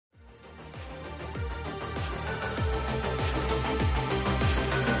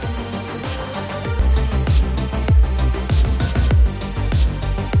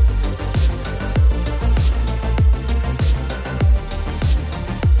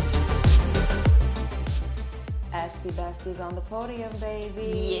Besties on the podium, baby.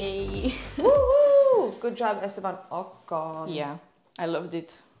 Yay! Woo! Good job, Esteban Ocon. Yeah, I loved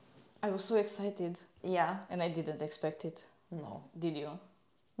it. I was so excited. Yeah. And I didn't expect it. No. Did you?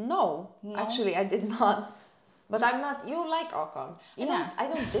 No. Actually, I did not. But I'm not. You like Ocon. Yeah. I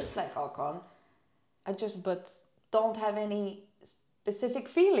don't dislike Ocon. I just But don't have any specific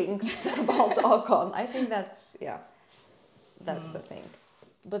feelings about Ocon. I think that's the thing.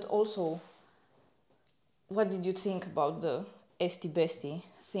 But also, what did you think about the Esti Bestie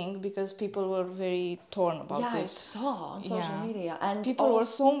thing? Because people were very torn about it. I saw on social media, and people were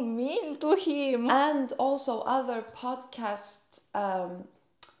so mean to him. And also other podcast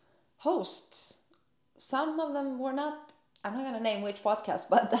hosts. Some of them were not. I'm not gonna name which podcast,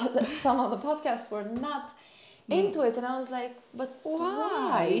 but some of the podcasts were not into it, and I was like, "But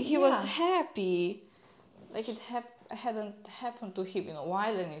why?" He was happy, like it hadn't happened to him in a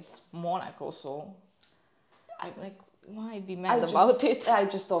while, and it's Monaco, so I like, why be mad about it? I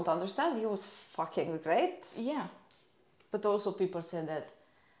just don't understand. He was fucking great. Yeah, but also people said that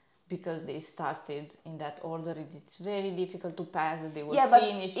because they started in that order, it's very difficult to pass. That they will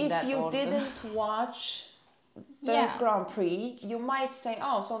finish in that order. If you didn't watch the Grand Prix, you might say,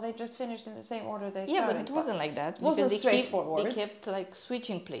 "Oh, so they just finished in the same order they started." Yeah, but it wasn't like that. It wasn't because straightforward. They kept like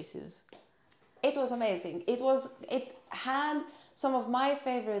switching places. It was amazing. It had some of my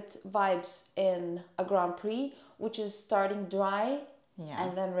favorite vibes in a Grand Prix, which is starting dry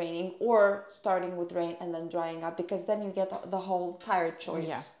and then raining, or starting with rain and then drying up, because then you get the whole tire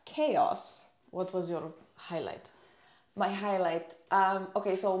choice chaos. What was your highlight? My highlight.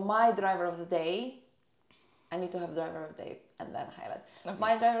 Okay, so my driver of the day. I need to have driver of the day and then highlight. Okay.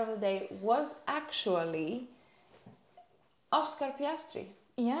 My driver of the day was actually Oscar Piastri.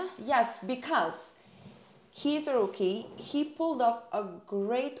 Yeah? Yes, because he's a rookie. He pulled off a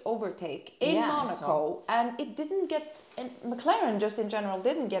great overtake in Monaco, and it didn't get... And McLaren, just in general,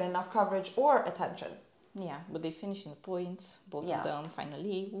 didn't get enough coverage or attention. Yeah, but they finished in the points, both of them,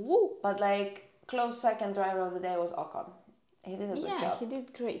 finally. Woo! But, like, close second driver of the day was Ocon. He did a good job. Yeah, he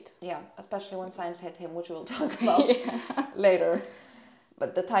did great. Yeah, especially when Sainz hit him, which we'll talk about later.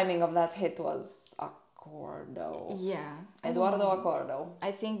 But the timing of that hit was accordo. Yeah. Eduardo Accordo.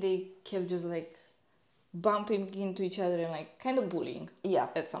 I think they kept just like bumping into each other and like kind of bullying. Yeah.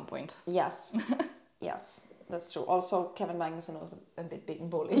 At some point. Yes. Yes, that's true. Also, Kevin Magnussen was a bit being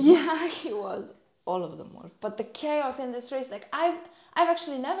bullied. Yeah, he was. All of them were. But the chaos in this race, like I've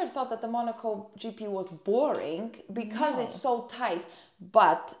actually never thought that the Monaco GP was boring because it's so tight.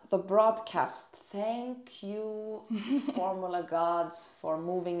 But the broadcast, thank you, Formula Gods, for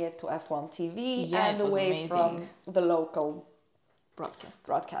moving it to F1 TV and away from the local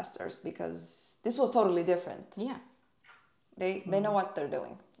broadcasters, because this was totally different. Yeah. They know what they're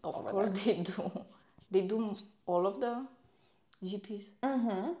doing. Of course they do. They do all of the GPs?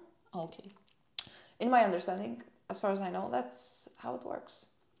 Mm-hmm. Okay. In my understanding, as far as I know, that's how it works.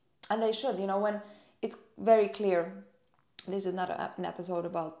 And they should, when it's very clear, this is not an episode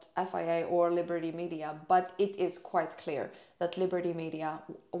about FIA or Liberty Media, but it is quite clear that Liberty Media,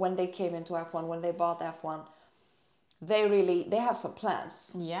 when they came into F1, when they bought F1, they have some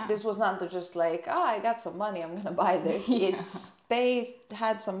plans. Yeah. This was not just like, I got some money, I'm going to buy this. They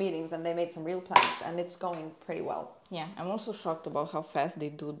had some meetings and they made some real plans, and it's going pretty well. Yeah, I'm also shocked about how fast they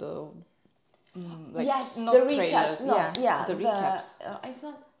do the... yes, not the recaps. trailers. No, the recaps. It's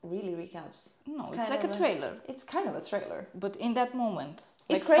not really recaps. No, it's like a trailer. It's kind of a trailer. But in that moment,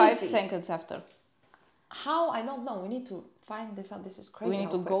 it's like crazy. 5 seconds after. How? I don't know. We need to find this out. This is crazy. We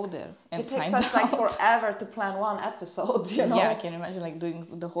need to go there and find out. It takes us like forever to plan one episode, Yeah, can you imagine like doing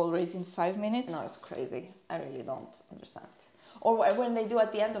the whole race in 5 minutes? No, it's crazy. I really don't understand. Or when they do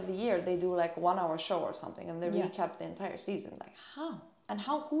at the end of the year, they do like 1 hour show or something, and they recap the entire season. Like how? And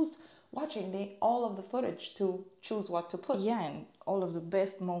who's watching all of the footage to choose what to put? Yeah, and all of the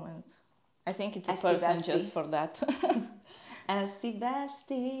best moments. I think it's a person just for that. Esti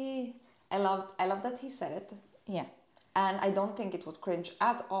Bestie. I love that he said it. Yeah. And I don't think it was cringe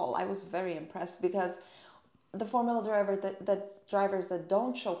at all. I was very impressed, because the Formula drivers that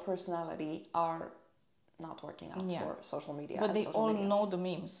don't show personality are not working out for social media. But they all know the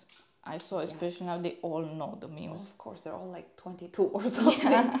memes. I saw, especially now, they all know the memes. Well, of course, they're all like 22 or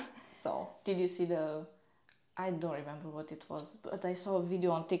something. Yeah. So. Did you see I don't remember what it was, but I saw a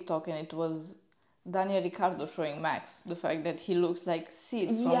video on TikTok, and it was Daniel Ricciardo showing Max the fact that he looks like Sid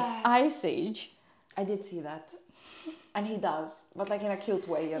from Ice Age. I did see that. And he does, but like in a cute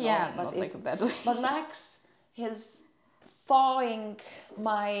way, Yeah, but not like a bad way. But Max, his thawing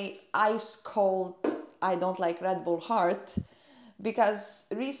my ice cold, I don't like Red Bull heart, because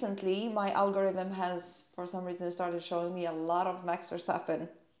recently my algorithm has, for some reason, started showing me a lot of Max Verstappen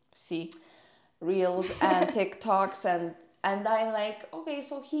See, reels and TikToks, and I'm like, okay,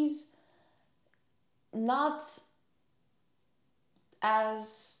 so he's not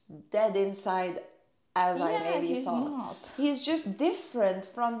as dead inside as I yeah, maybe he's thought. not. He's just different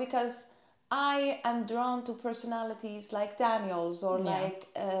from, because I am drawn to personalities like Daniel's or Yeah. like,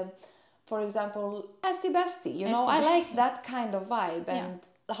 for example, Esti Bestie. You know, Esti I Bestie. like that kind of vibe, Yeah. and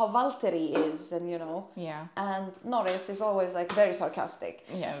how Valtteri is, and you know, Yeah. and Norris is always like very sarcastic.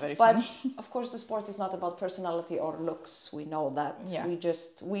 Yeah, very But funny. of course, the sport is not about personality or looks. We know that. Yeah.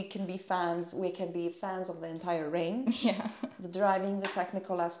 We can be fans. We can be fans of the entire range. Yeah. The driving, the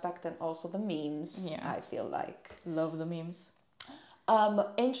technical aspect, and also the memes. Yeah. I feel like. Love the memes.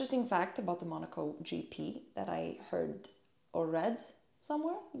 Interesting fact about the Monaco GP that I heard or read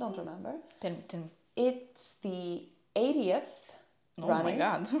somewhere. Don't remember. Tell me. It's the 80th Oh my running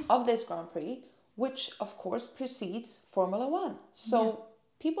God. of this Grand Prix, which of course precedes Formula One. So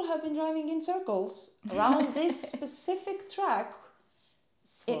people have been driving in circles around this specific track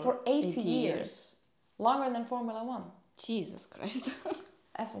for 80 years. Longer than Formula One. Jesus Christ.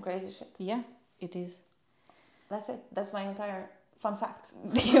 That's some crazy shit. Yeah, it is. That's it. That's my entire fun fact.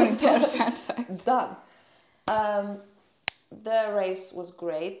 Your entire fun fact. Done. The race was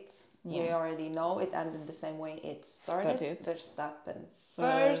great. Yeah. We already know it ended the same way it started. Verstappen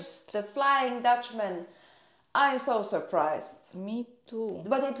First. the Flying Dutchman. I'm so surprised. Me too.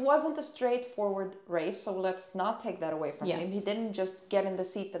 But it wasn't a straightforward race, so let's not take that away from him. He didn't just get in the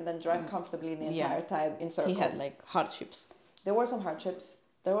seat and then drive comfortably the entire time in circles. He had like hardships. There were some hardships.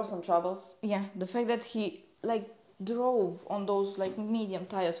 There were some troubles. Yeah, the fact that he like drove on those like medium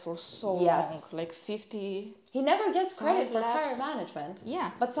tires for so long, like 50. He never gets credit for laps. tire management.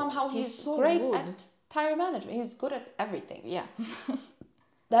 Yeah. But somehow he's so great good. at tire management. He's good at everything. Yeah.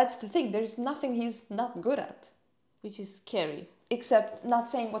 That's the thing. There's nothing he's not good at. Which is scary. Except not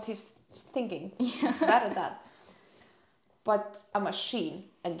saying what he's thinking. Yeah. Bad at that. But a machine,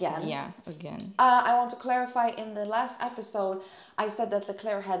 again. Yeah, again. I want to clarify, in the last episode, I said that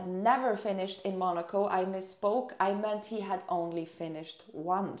Leclerc had never finished in Monaco. I misspoke. I meant he had only finished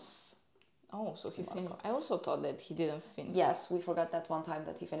once. Oh, so he finished. I also thought that he didn't finish. Yes, we forgot that one time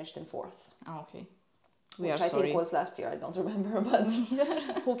that he finished in fourth. Oh, okay. Which I think was last year. I don't remember, but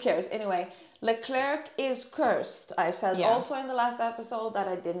who cares? Anyway, Leclerc is cursed. I said also in the last episode that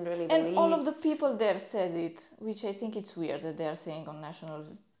I didn't really believe. And all of the people there said it, which I think it's weird that they are saying on national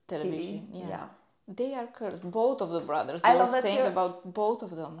television. TV. Yeah. They are cursed. Both of the brothers. I They were love that saying about both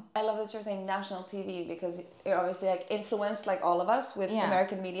of them. I love that you're saying national TV, because you're obviously like influenced like all of us with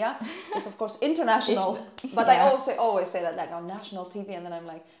American media. It's of course international, but I always say that like on national TV, and then I'm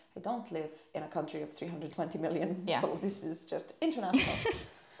like, I don't live in a country of 320 million, so this is just international.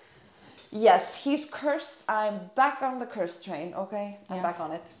 Yes, he's cursed. I'm back on the curse train, okay? I'm back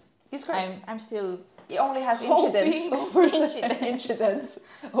on it. He's cursed. I'm still... He only has incidents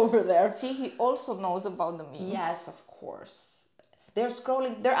over there. See, he also knows about the meme. Yes, of course. They're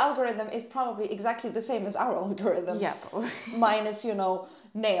scrolling. Their algorithm is probably exactly the same as our algorithm. Yeah, probably. Minus,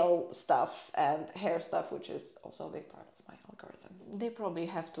 nail stuff and hair stuff, which is also a big part of my algorithm. They probably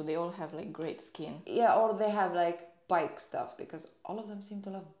have to. They all have like great skin. Yeah, or they have like bike stuff, because all of them seem to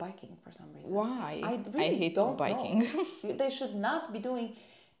love biking for some reason. Why? I really hate don't biking. know. They should not be doing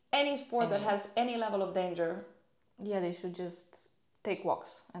any sport that has any level of danger. Yeah, they should just take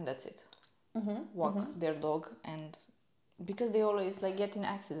walks and that's it. Walk their dog, and because they always like get in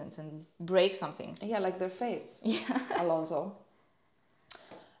accidents and break something. Yeah, like their face. Yeah. Alonso.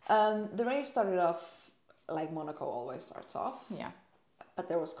 The race started off like Monaco always starts off. Yeah. But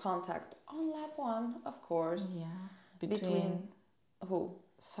there was contact on lap 1, of course. Yeah. Between who?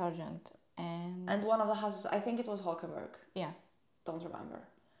 Sargent and one of the houses. I think it was Hulkenberg. Yeah. Don't remember.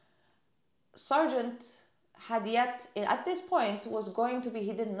 Sargent had yet, at this point, was going to be,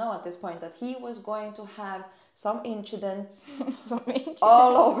 he didn't know at this point that he was going to have some incidents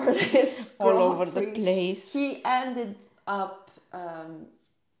all over this. All over the place. He ended up,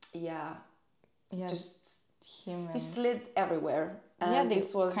 just, he slid everywhere. And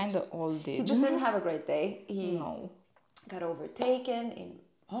this was kind of all did. He just didn't have a great day. He got overtaken in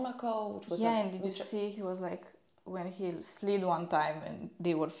Monaco, which was and did you see, he was like, when he slid one time and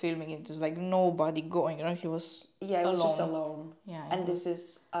they were filming it was like nobody going around. He was he was just alone. Yeah, and this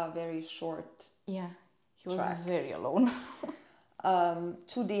is a very short. Yeah, he was track. very alone.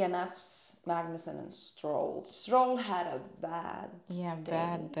 2 DNFs, Magnussen and Stroll. Stroll had a bad day.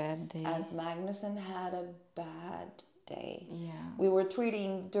 Bad day. And Magnussen had a bad day. Yeah. We were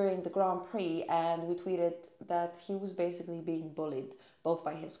tweeting during the Grand Prix, and we tweeted that he was basically being bullied both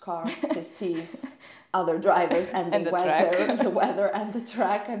by his car, his team, other drivers, and, And the the weather, the weather and the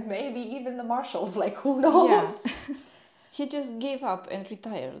track, and maybe even the marshals. Like, who knows? Yeah. He just gave up and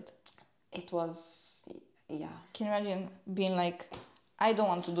retired. It was, yeah. Can you imagine being like, I don't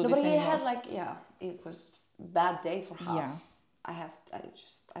want to do No, this but he anymore? had like, yeah, it was bad day for Haas. Yeah.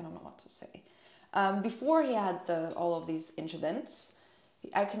 I don't know what to say. Before he had all of these incidents,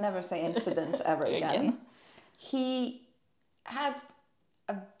 I can never say incident ever again. He had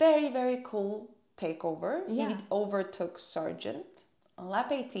a very, very cool takeover. Yeah. He overtook Sargent on lap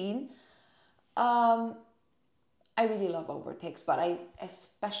 18. I really love overtakes, but I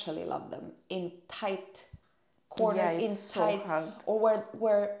especially love them in tight corners, in tight,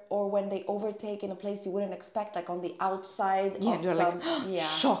 or when they overtake in a place you wouldn't expect, like on the outside. Yeah, of you're some, like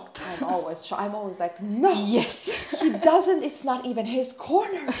shocked. I'm always shocked. I'm always like, no, Yes, he doesn't. It's not even his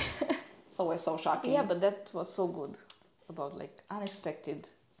corner. It's always so shocking. Yeah, but that was so good about like unexpected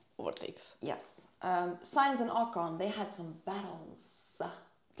overtakes. Yes, Sainz and Ocon, they had some battles.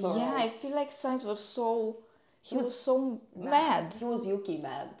 Plural. Yeah, I feel like Sainz was so. He was so mad. He was Yuki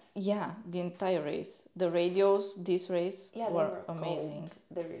mad. Yeah, the entire race. The radios, this race, were amazing. Gold.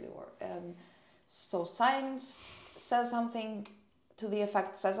 They really were. So Sainz says something to the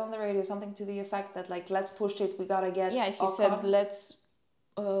effect, says on the radio something to the effect that like, let's push it, we gotta get Yeah, he Ocon. said, let's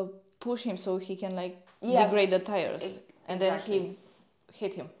push him so he can like degrade the tires. And then he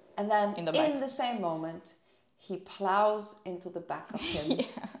hit him. And then in the back. In the same moment, he plows into the back of him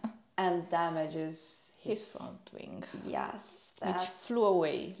and damages his front wing. Yes. Which flew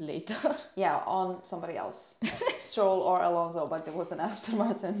away later. Yeah, on somebody else. Stroll or Alonso, but it was an Aston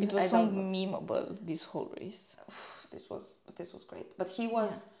Martin. It was so memeable, this whole race. This was great. But he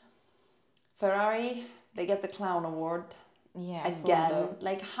was... Ferrari, they get the clown award. Yeah. Again.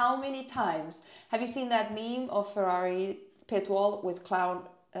 Like, how many times? Have you seen that meme of Ferrari pit wall with clown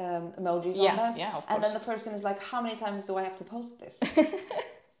emojis on them? Yeah, of course. And then the person is like, how many times do I have to post this?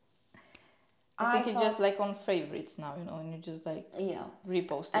 I think it's just like on favorites now, you know, and you just like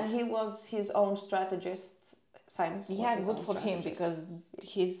repost it. And he was his own strategist. Sainz was good for him because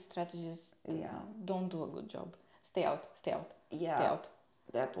his strategists don't do a good job. Stay out. Yeah, stay out.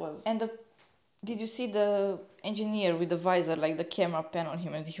 That was... And did you see the engineer with the visor, like the camera pan on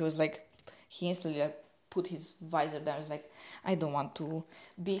him, and he was like, he instantly like put his visor down. He's like, I don't want to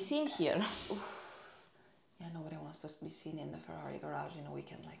be seen here. Yeah, nobody wants to be seen in the Ferrari garage in a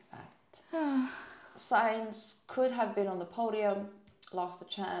weekend like that. Sainz could have been on the podium, lost a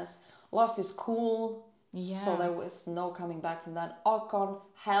chance, lost his cool, so there was no coming back from that. Ocon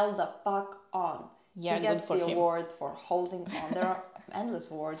held the fuck on. Yeah, he gets the award for holding on. There are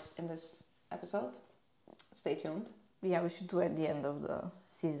endless awards in this episode. Stay tuned. Yeah, we should do at the end of the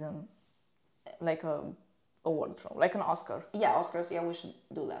season, like a award show, like an Oscar. Yeah, Oscars. Yeah, we should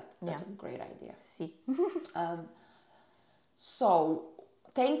do that. That's a great idea. See. So,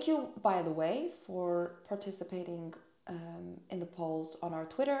 thank you, by the way, for participating in the polls on our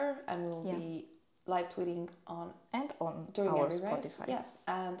Twitter, and we'll be live tweeting during our every Spotify. race. Yes,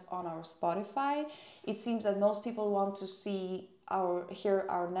 and on our Spotify. It seems that most people want to hear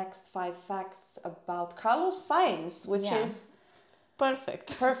our next 5 facts about Carlos Sainz, which is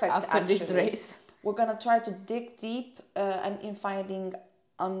perfect after this race. We're gonna try to dig deep and in finding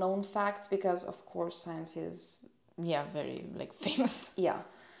unknown facts because, of course, Sainz is very like famous. Yeah.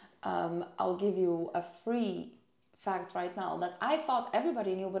 I'll give you a free fact right now that I thought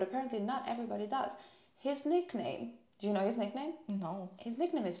everybody knew, but apparently not everybody does. His nickname, do you know his nickname? No. His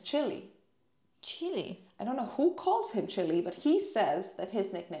nickname is Chili. Chili? I don't know who calls him Chili, but he says that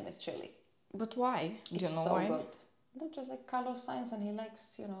his nickname is Chili. But why? Do you know so why? Good. Not just like Carlos Sainz, and he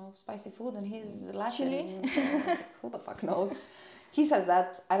likes, spicy food, and he's Latin. Chili? So, who the fuck knows? He says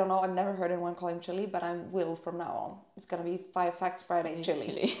that. I don't know. I've never heard anyone call him Chili, but I will from now on. It's gonna be 5 Facts Friday.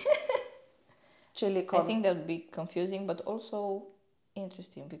 Chili. Chili. I think that would be confusing, but also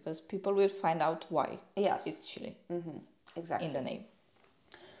interesting because people will find out why. Yes. It's Chili. Mm-hmm. Exactly. In the name.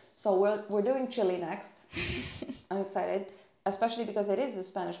 So we're doing Chili next. I'm excited, especially because it is the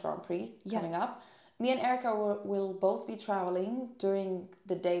Spanish Grand Prix coming up. Me and Erica will both be traveling during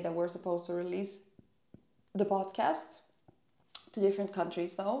the day that we're supposed to release the podcast to different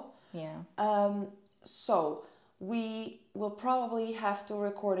countries, though. Yeah. So we will probably have to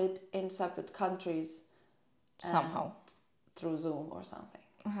record it in separate countries somehow through Zoom or something.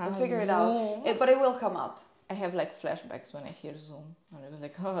 We'll figure it out, but it will come out. I have like flashbacks when I hear Zoom, and it was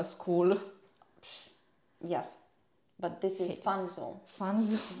like, school. Yes, But this is fun zone. Fun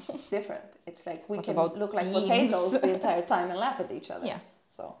zone. It's different. It's like we What can about look like games? potatoes the entire time and laugh at each other. Yeah.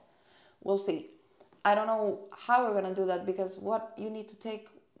 So we'll see. I don't know how we're gonna do that because what you need to take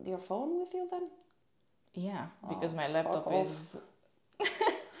your phone with you then? Yeah, because my fuck laptop off. is...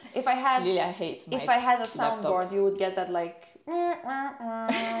 If I had Lilia hates my if I had a laptop. soundboard, you would get that like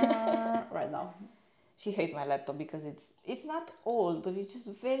right now. She hates my laptop because it's not old, but it's just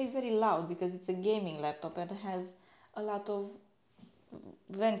very, very loud because it's a gaming laptop and it has a lot of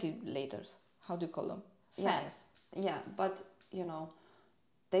ventilators. How do you call them? Fans. Yeah, but you know,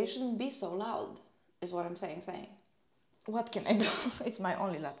 they shouldn't be so loud, is what I'm saying. What can I do? It's my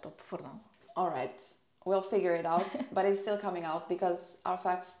only laptop for now. All right, we'll figure it out, but it's still coming out because our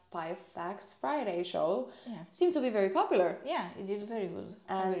 5 Facts Friday show seemed to be very popular. Yeah, it is very good.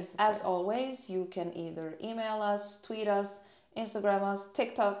 And as always, you can either email us, tweet us, Instagram us,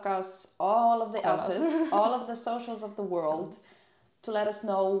 TikTok us, all of the S's, all of the socials of the world, to let us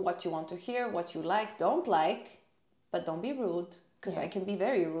know what you want to hear, what you like, don't like, but don't be rude, because I can be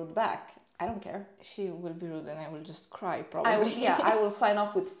very rude back. I don't care. She will be rude and I will just cry probably. I will sign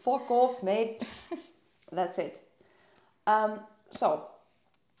off with fuck off, mate. That's it. So,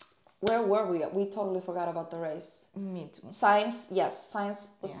 where were we? We totally forgot about the race. Me too. Sainz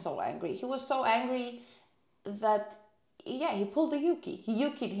was so angry. He was so angry that, he pulled a Yuki. He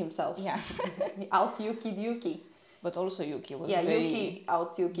Yuki'd himself. Yeah. He out-Yuki'd Yuki. But also Yuki was Yuki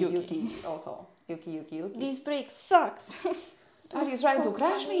out-Yuki'd Yuki also. Yuki. This brake sucks. Are you trying to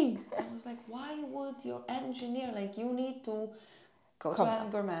crash me? I was like, why would your engineer, you need to go to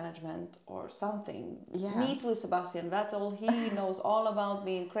anger management or something. Yeah. Meet with Sebastian Vettel. He knows all about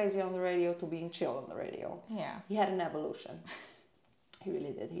being crazy on the radio to being chill on the radio. Yeah. He had an evolution. He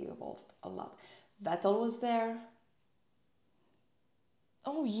really did. He evolved a lot. Vettel was there.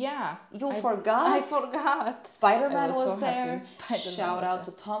 Oh, yeah. I forgot? I forgot. Spider-Man was so there. Spider-Man Shout out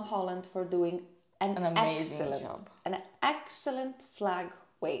to Tom Holland for doing an amazing job. An excellent flag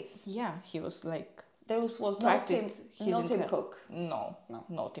wave. Yeah, he was like... There was no Tim Cook. No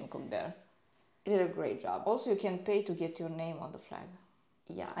Tim Cook there. He did a great job. Also, you can pay to get your name on the flag.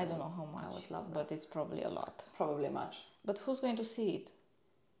 Yeah. I don't know how much. I would love that. But it's probably a lot. Probably much. But who's going to see it?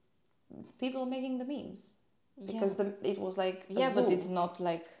 People making the memes. Because it was like but it's not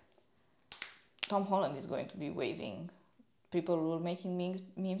like Tom Holland is going to be waving. People were making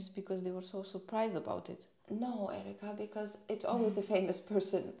memes because they were so surprised about it. No, Erica, because it's always the famous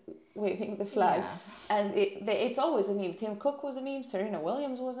person waving the flag. Yeah. And it's always a meme. Tim Cook was a meme. Serena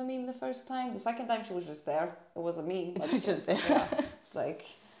Williams was a meme the first time. The second time she was just there. It was a meme. It was just there. Yeah. It's like,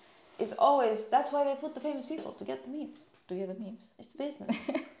 it's always, that's why they put the famous people, to get the memes. To get the memes. It's business.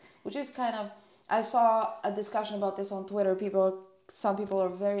 Which is kind of, I saw a discussion about this on Twitter. Some people are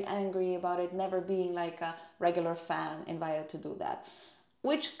very angry about it never being like a regular fan invited to do that,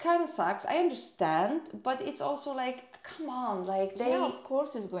 which kind of sucks. I understand, but it's also like, come on, of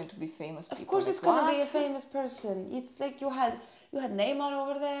course it's going to be famous people. Of course it's going to be a famous person. It's like you had Neymar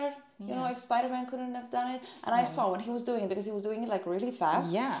over there. You know, if Spider-Man couldn't have done it. And I saw when he was doing it, because he was doing it like really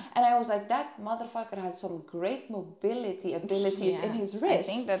fast. Yeah. And I was like, that motherfucker has some great mobility abilities in his wrist. I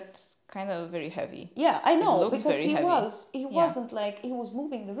think that's kind of very heavy. Yeah, I know, because he wasn't like, he was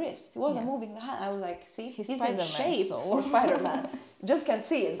moving the wrist. He wasn't moving the hand. I was like, see, he's in shape for Spider-Man. You just can't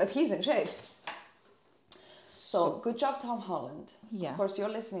see it, but he's in shape. So good job, Tom Holland. Yeah. Of course, you're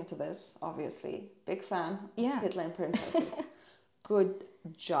listening to this, obviously. Big fan. Yeah. Pit Lane Princesses. Good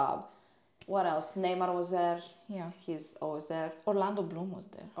job. What else? Neymar was there. Yeah. He's always there. Orlando Bloom was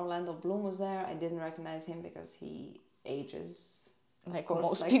there. Orlando Bloom was there. I didn't recognize him because he ages. Like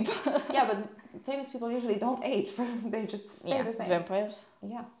most people. Yeah, but famous people usually don't age. They just stay the same. Vampires.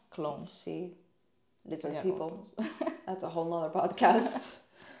 Yeah. Clones. See, lizard people. That's a whole nother podcast.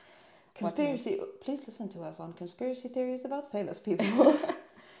 Conspiracy. Please listen to us on conspiracy theories about famous people.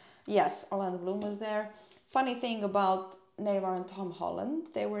 Yes, Orlando Bloom was there. Funny thing about Neymar and Tom Holland,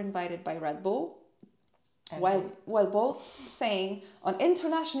 they were invited by Red Bull. While both saying on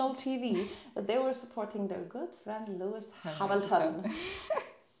international TV that they were supporting their good friend Lewis Hamilton.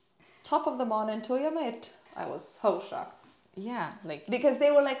 Top of the morning to you, mate. I was so shocked. Yeah, because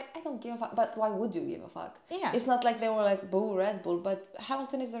they were like, I don't give a fuck. But why would you give a fuck? Yeah. It's not like they were like, boo, Red Bull. But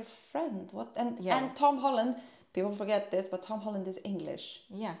Hamilton is their friend. And Tom Holland, people forget this, but Tom Holland is English.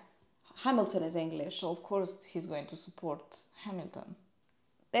 Yeah. Hamilton is English. So of course he's going to support Hamilton.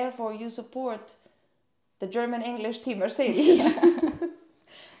 Therefore, you support the German-English team Mercedes.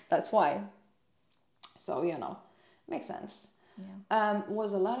 That's why. So, makes sense. Yeah.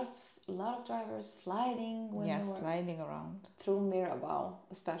 Was a a lot of drivers sliding when they were sliding around through Miraval,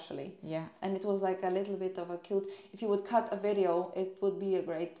 especially. Yeah. And it was like a little bit of a cute. If you would cut a video, it would be a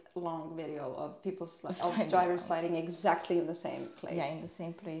great long video of people of drivers sliding exactly in the same place. Yeah, in the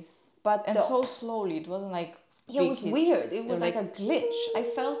same place. But and so slowly, it wasn't like. Yeah, it was weird. It was like a glitch. I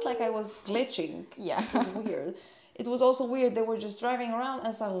felt like I was glitching. Yeah. It was weird. It was also weird. They were just driving around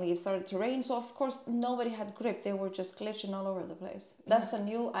and suddenly it started to rain. So, of course, nobody had grip. They were just glitching all over the place. That's a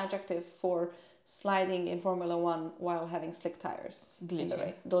new adjective for sliding in Formula One while having slick tires.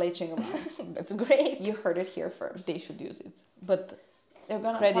 Glitching. Glitching around. That's great. You heard it here first. They should use it. But they're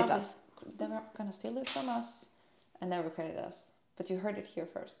gonna credit us. They're going to steal this from us and never credit us. But you heard it here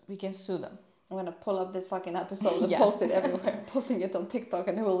first. We can sue them. I'm gonna pull up this fucking episode and post it everywhere. Posting it on TikTok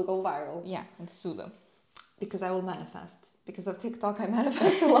and it will go viral. Yeah, and sue them. Because I will manifest. Because of TikTok, I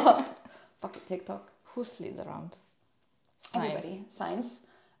manifest a lot. Fucking TikTok. Who slid around? Everybody. Science.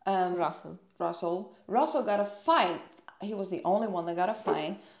 Russell got a fine. He was the only one that got a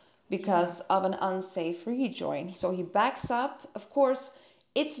fine because of an unsafe rejoin. So he backs up. Of course,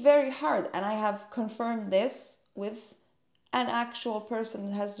 it's very hard. And I have confirmed this with an actual person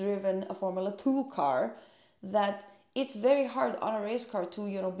who has driven a Formula 2 car, that it's very hard on a race car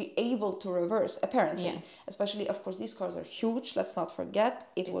to, be able to reverse, apparently. Yeah. Especially, of course, these cars are huge. Let's not forget,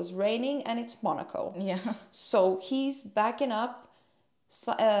 it was raining and it's Monaco. Yeah. So he's backing up.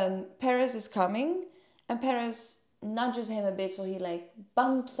 So, Perez is coming and Perez nudges him a bit, so he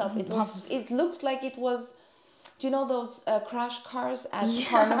bumps up. It looked like it was... Do you know those crash cars at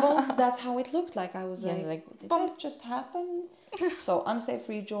carnivals? That's how it looked like. I was did that just happen? So unsafe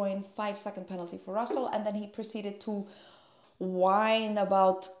rejoin, 5-second penalty for Russell, and then he proceeded to whine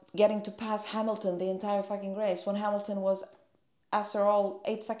about getting to pass Hamilton the entire fucking race when Hamilton was, after all,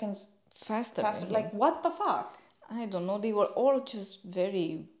 8 seconds faster. What the fuck? I don't know. They were all just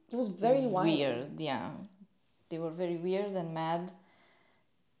very... It was very weird, yeah. They were very weird and mad,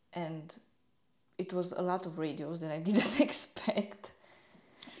 and... It was a lot of radios that I didn't expect.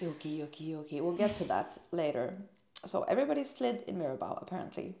 Yuki. We'll get to that later. So everybody slid in Miraval,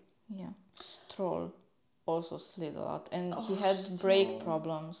 apparently. Yeah. Stroll also slid a lot. And he had brake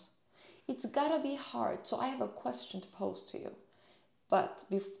problems. It's gotta be hard. So I have a question to pose to you. But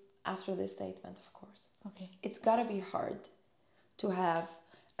after this statement, of course. Okay. It's gotta be hard to have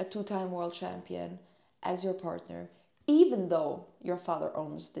a 2-time world champion as your partner, even though your father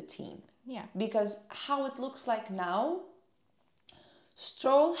owns the team. Yeah. Because how it looks like now,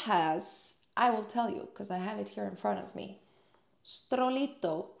 Stroll has, I will tell you, because I have it here in front of me,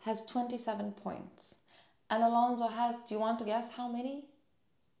 Strollito has 27 points. And Alonso has, do you want to guess how many?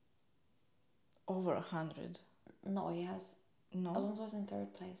 Over 100. No, he has. No. Alonso's in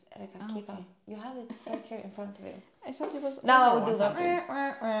 3rd place. Erika, keep up. You have it right here in front of you. I thought it was now I would do the...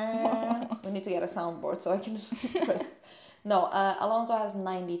 We need to get a soundboard so I can press... No, Alonso has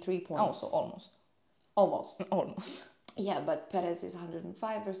 93 points. Oh, so almost. Yeah, but Perez is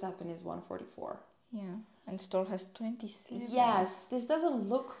 105, Verstappen is 144. Yeah, and Stroll has 27. Yes, this doesn't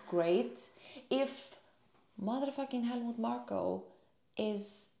look great. If motherfucking Helmut Marko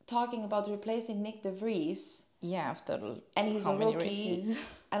is talking about replacing Nick de Vries... Yeah, after and he's a rookie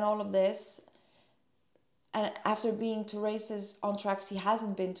and all of this, and after being to races on tracks he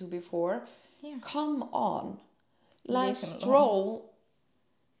hasn't been to before, come on. Lance Stroll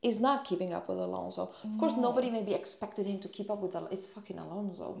is not keeping up with Alonso. Of course, nobody maybe expected him to keep up with It's fucking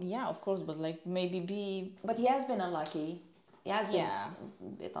Alonso. Yeah, of course, but maybe be... But he has been unlucky. He has been a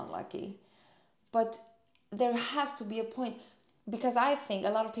bit unlucky. But there has to be a point, because I think a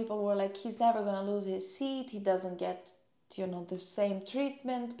lot of people were like, he's never going to lose his seat. He doesn't get, the same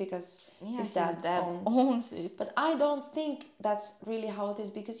treatment because his dad owns it. But I don't think that's really how it is,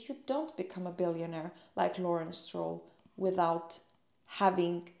 because you don't become a billionaire like Lawrence Stroll without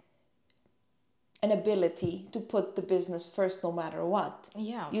having an ability to put the business first no matter what.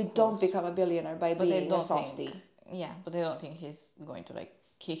 Yeah, you don't become a billionaire by being a softie. But I don't think he's going to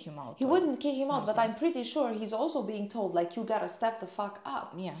kick him out. He wouldn't kick him out, but I'm pretty sure he's also being told you gotta step the fuck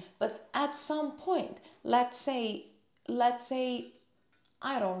up. Yeah. But at some point, let's say,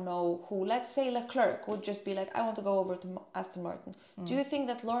 I don't know who, let's say Leclerc would just be I want to go over to Aston Martin. Do you think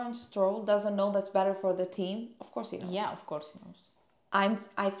that Lawrence Stroll doesn't know that's better for the team? Of course he knows. Yeah, of course he knows.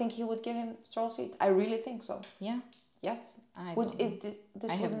 I think he would give him Stroll's seat. I really think so. Yeah. Yes. I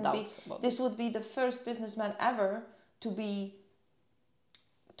have doubts about this would be the first businessman ever to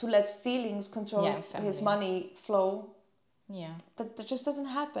let feelings control his money flow. Yeah. That just doesn't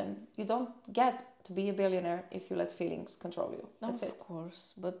happen. You don't get to be a billionaire if you let feelings control you. That's it. Of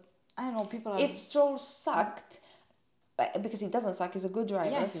course, but I don't know, people are... If Stroll sucked, like, because he doesn't suck, he's a good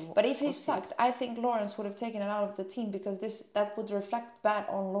driver. Yeah, But if he sucked, I think Lawrence would have taken it out of the team because that would reflect bad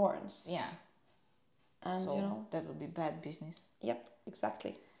on Lawrence. Yeah. And So that would be bad business. Yep,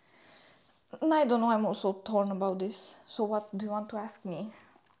 exactly. I don't know, I'm also torn about this. So what do you want to ask me?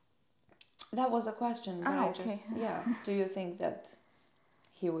 That was a question, but okay. Do you think that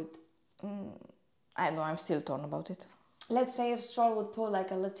he would... I don't know, I'm still torn about it. Let's say if Stroll would pull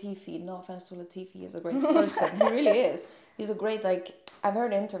like a Latifi, no offense to Latifi, he's a great person. He really is. He's a great, I've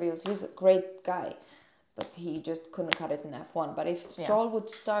heard interviews, he's a great guy, but he just couldn't cut it in F1. But if Stroll would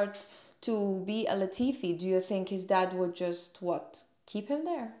start to be a Latifi, do you think his dad would just, keep him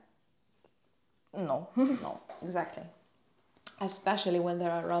there? No. No, exactly. Especially when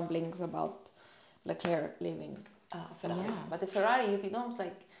there are rumblings about Leclerc leaving Ferrari. Yeah. But the Ferrari, if you don't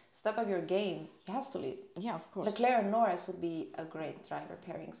step up your game, he has to leave. Yeah, of course. Leclerc and Norris would be a great driver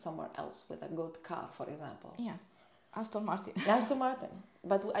pairing somewhere else with a good car, for example. Yeah, Aston Martin.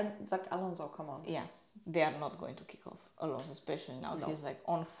 But Alonso, come on. Yeah, they are not going to kick off Alonso, especially now. No. He's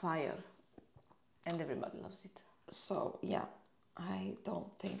on fire, and everybody loves it. So yeah, I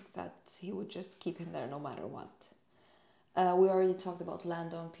don't think that he would just keep him there no matter what. We already talked about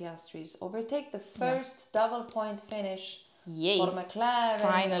Lando and Piastri's overtake, the first double point finish. Yay. For McLaren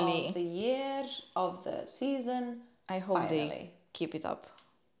Finally. Of the year, of the season. I hope they keep it up.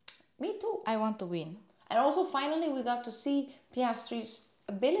 Me too. I want to win. And also finally we got to see Piastri's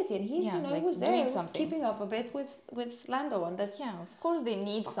ability, and he's he was there, he was keeping up a bit with Lando, and that's of course they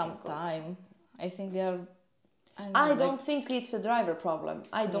need some time. I think they are... I don't think it's a driver problem.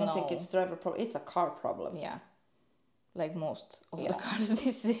 I don't think it's a driver problem. It's a car problem. Yeah. Like most of the cars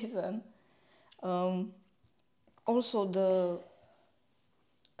this season. Also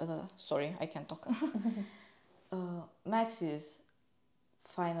sorry, I can't talk. Max's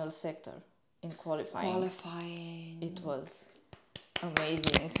final sector in qualifying. It was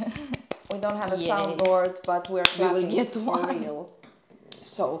amazing. We don't have a soundboard, but we're clapping. We will get one. For real.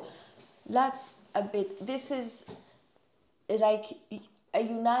 So, this is like a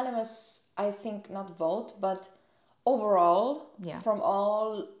unanimous, I think, not vote, but overall, from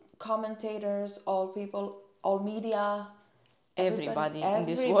all commentators, all people, all media, everybody in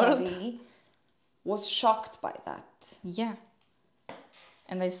this world was shocked by that. Yeah.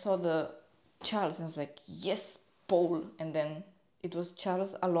 And I saw the Charles and I was like, yes, pole. And then it was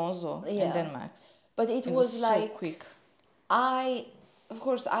Charles, Alonso, and then Max. But it was like... so quick. Of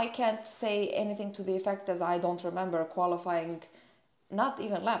course, I can't say anything to the effect as I don't remember qualifying, not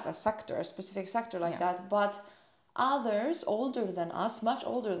even lap, a specific sector like that, but... Others older than us, much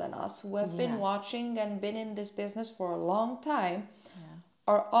older than us, who have been watching and been in this business for a long time,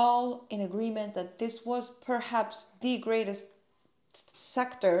 are all in agreement that this was perhaps the greatest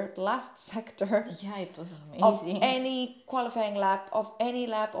last sector. Yeah, it was amazing. Of any qualifying lap, of any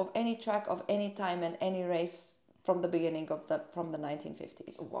track, of any time and any race from the beginning from the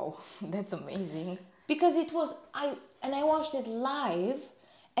 1950s. Wow, that's amazing. Because it was, I watched it live.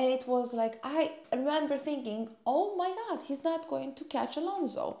 And it was like, I remember thinking, oh my God, he's not going to catch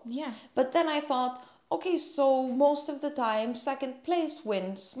Alonso. Yeah. But then I thought, okay, so most of the time, second place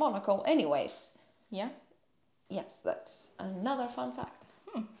wins Monaco anyways. Yeah. Yes, that's another fun fact.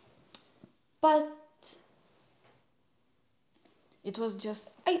 But... It was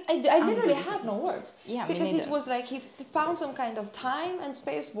just... I literally have no words. Yeah, because it was like he found some kind of time and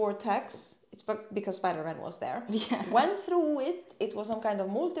space vortex. It's because Spider-Man was there. Yeah. Went through it. It was some kind of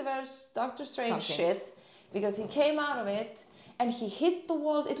multiverse, Doctor Strange shit. Because he came out of it and he hit the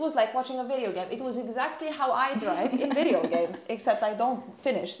walls. It was like watching a video game. It was exactly how I drive in video games, except I don't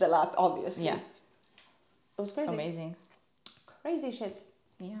finish the lap, obviously. Yeah. It was crazy. Amazing. Crazy shit.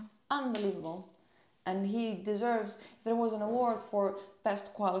 Yeah. Unbelievable. And he deserves, if there was an award for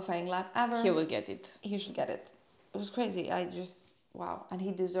best qualifying lap ever, he will get it. He should get it. It was crazy. Wow. And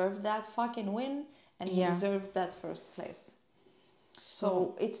he deserved that fucking win, and he deserved that first place.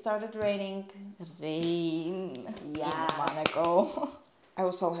 So it started raining. In Monaco. I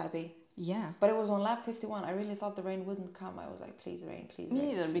was so happy. Yeah. But it was on lap 51. I really thought the rain wouldn't come. I was like, please rain, please rain.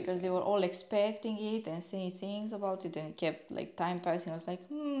 Me neither, because they were all expecting it and saying things about it, and it kept time passing. I was like,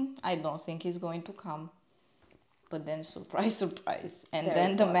 I don't think it's going to come. But then surprise, surprise. And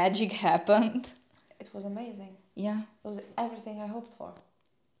then the magic happened. It was amazing. Yeah. It was everything I hoped for.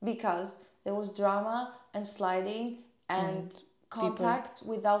 Because there was drama and sliding and contact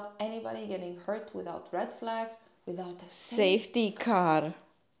without anybody getting hurt, without red flags, without a safety car.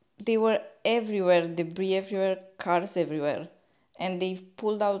 They were everywhere, debris everywhere, cars everywhere. And they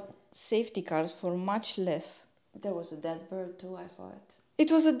pulled out safety cars for much less. There was a dead bird too, I saw it.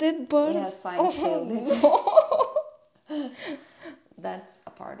 It was a dead bird? Yeah, Sainz killed it. That's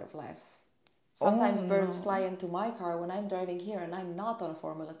a part of life. Sometimes birds no. fly into my car when I'm driving here and I'm not on a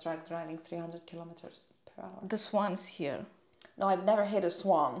Formula track driving 300 kilometers per hour. The swans here. No, I've never hit a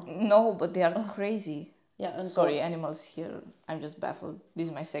swan. No, but they are crazy. Yeah, and Sorry, animals here. I'm just baffled. This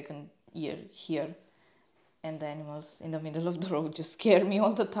is my second year here. And the animals in the middle of the road just scare me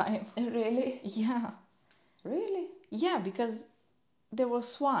all the time. Really? Yeah. Really? Yeah, because there were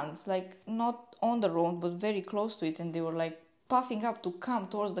swans, like not on the road, but very close to it. And they were like puffing up to come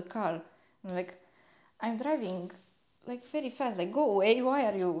towards the car. And like, I'm driving like very fast. Like, go away. Why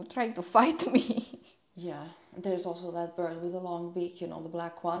are you trying to fight me? Yeah. There's also that bird with a long beak, you know, the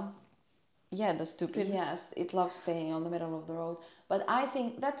black one. Yeah, the stupid. Yes, it loves staying on the middle of the road. But I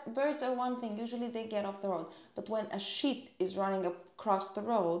think that birds are one thing. Usually they get off the road. But when a sheep is running across the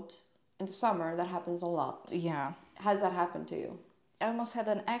road in the summer, that happens a lot. Yeah. Has that happened to you? I almost had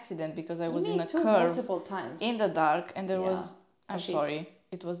an accident because I was Me in a too, curve multiple times. in the dark and there Yeah. was, A I'm sheep. sorry,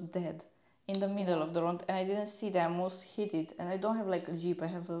 it was dead in the middle of the road and I didn't see that. I almost hit it. And I don't have like a Jeep, I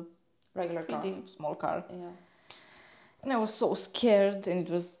have a Regular car. pretty small car. Yeah. And I was so scared and it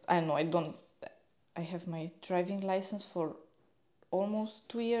was, I don't know, I have my driving license for almost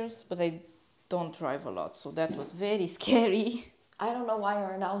 2 years, but I don't drive a lot. So that was very scary. I don't know why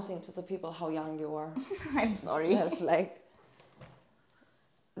you're announcing to the people how young you are. I'm sorry. It's like,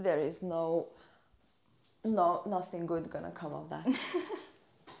 there is nothing good gonna come of that.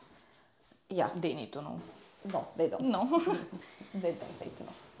 Yeah. They need to know. No, they don't. No. They don't need to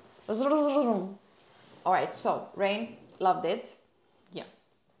know. All right, so rain, loved it. Yeah.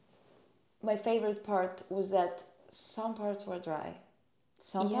 My favorite part was that some parts were dry,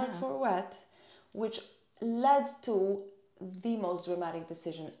 some parts were wet, which led to the most dramatic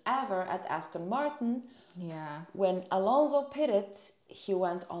decision ever at Aston Martin. Yeah. When Alonso pitted, he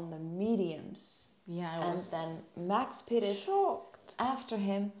went on the mediums. Yeah, I And was then Max pitted shocked. after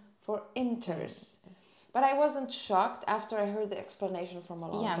him for Inters. But I wasn't shocked after I heard the explanation from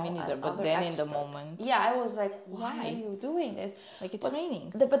Alonso. Yeah, me neither. and But other then experts. in the moment, Yeah, I was like, why Why? are you doing this? like it's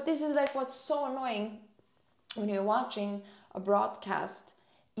raining. But this is like what's so annoying when you're watching a broadcast.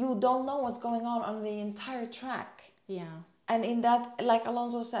 You don't know what's going on the entire track. Yeah. And in that, like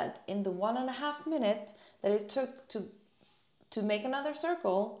Alonso said, in the 1.5 minute that it took to make another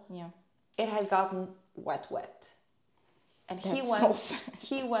circle, Yeah. it had gotten wet. And That's so fast.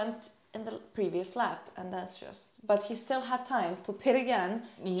 he went in the previous lap, and that's just. But he still had time to pit again,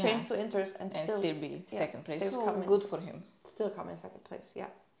 Yeah. change to Inters, and And still be second place. still So come in- good for him. Still come in second place, yeah.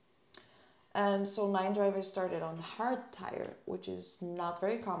 So 9 drivers started on hard tire, which is not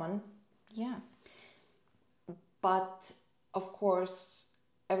very common. Yeah. But of course,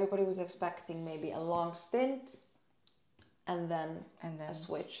 everybody was expecting maybe a long stint and then And then a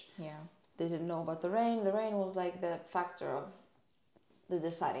switch. yeah. They didn't know about the rain. The rain was like the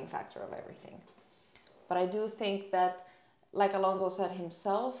deciding factor of everything. But I do think that, like Alonso said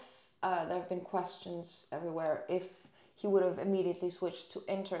himself, there have been questions everywhere if he would have immediately switched to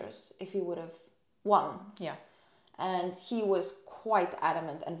Inters, if he would have won. Yeah. And he was quite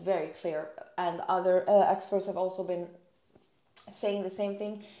adamant and very clear. And other experts have also been saying the same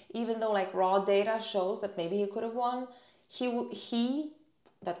thing. Even though like raw data shows that maybe he could have won, he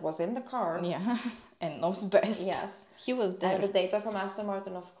that was in the car. Yeah. And knows best. Yes. He was there. And the data from Aston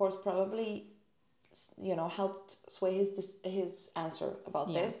Martin, of course, probably, helped sway his answer about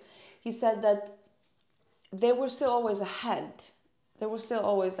this. He said that they were still always ahead. There was still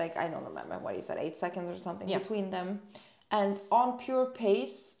always like, I don't remember what he said, 8 seconds or something between them. And on pure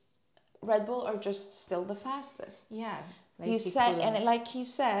pace, Red Bull are just still the fastest. Yeah. He said, and like he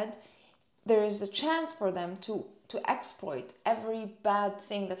said, there is a chance for them to exploit every bad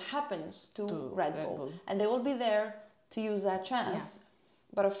thing that happens to Red Bull. And they will be there to use that chance. Yeah.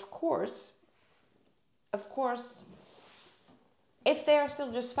 But of course, if they are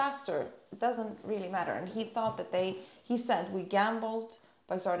still just faster, it doesn't really matter. And he thought that he said, we gambled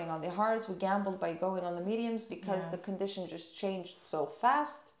by starting on the hards, we gambled by going on the mediums because the condition just changed so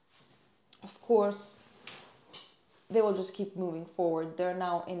fast. Of course, they will just keep moving forward. They're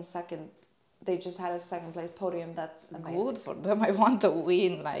now in second. They just had a second place podium. That's amazing. Good for them. I want to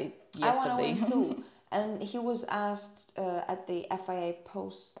win like yesterday. I want to win too. And he was asked at the FIA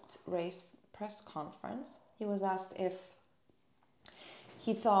post-race press conference, he was asked if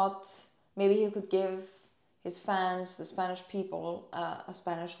he thought maybe he could give his fans, the Spanish people, a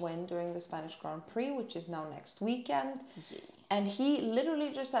Spanish win during the Spanish Grand Prix, which is now next weekend. Yeah. And he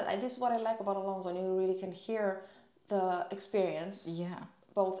literally just said, this is what I like about Alonso, and you really can hear the experience,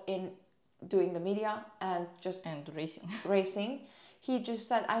 both in doing the media and just and racing. He just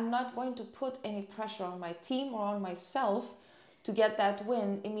said, I'm not going to put any pressure on my team or on myself to get that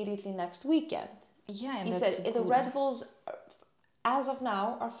win immediately next weekend. Yeah, and he that's said the good. Red Bulls, as of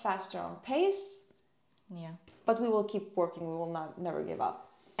now, are faster on pace, Yeah. but we will keep working. We will never give up.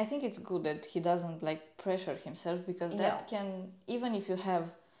 I think it's good that he doesn't like pressure himself, because that can, even if you have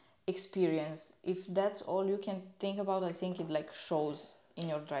experience, if that's all you can think about, I think it like shows in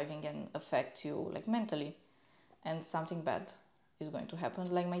your driving and affects you like mentally, and something bad is going to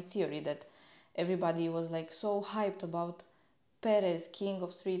happen. Like my theory that everybody was like so hyped about Perez, king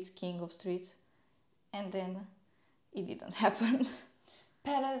of streets, and then it didn't happen.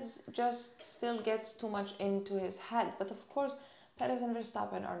 Perez just still gets too much into his head. But of course, Perez and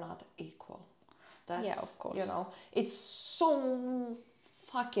Verstappen are not equal. That's, yeah, of course. You know, it's so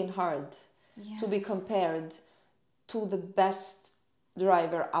fucking hard to be compared to the best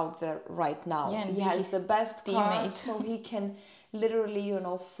driver out there right now. Yeah, and he be has his the best car, teammate. so he can literally, you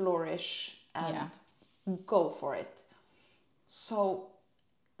know, flourish and go for it. So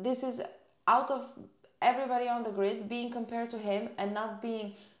this is out of everybody on the grid being compared to him and not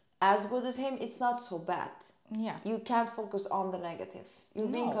being as good as him, it's not so bad. Yeah. You can't focus on the negative. You're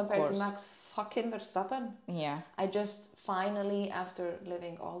No, being of compared to course. Max fucking Verstappen. Yeah. I just finally, after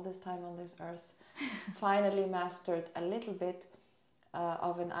living all this time on this earth, finally mastered a little bit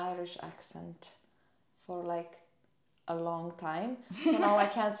of an Irish accent for like a long time. So now I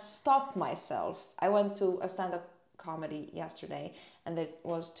can't stop myself. I went to a stand-up comedy yesterday, and there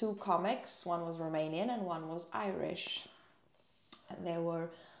was two comics. One was Romanian and one was Irish, and they were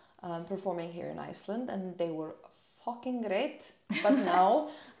performing here in Iceland, and they were fucking great. But now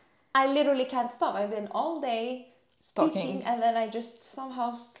I literally can't stop. I've been all day speaking, and then I just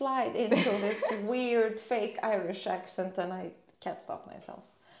somehow slide into this weird fake Irish accent, and I can't stop myself.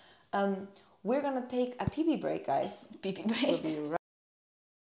 We're gonna take a pee break, guys. Pee break. We'll be right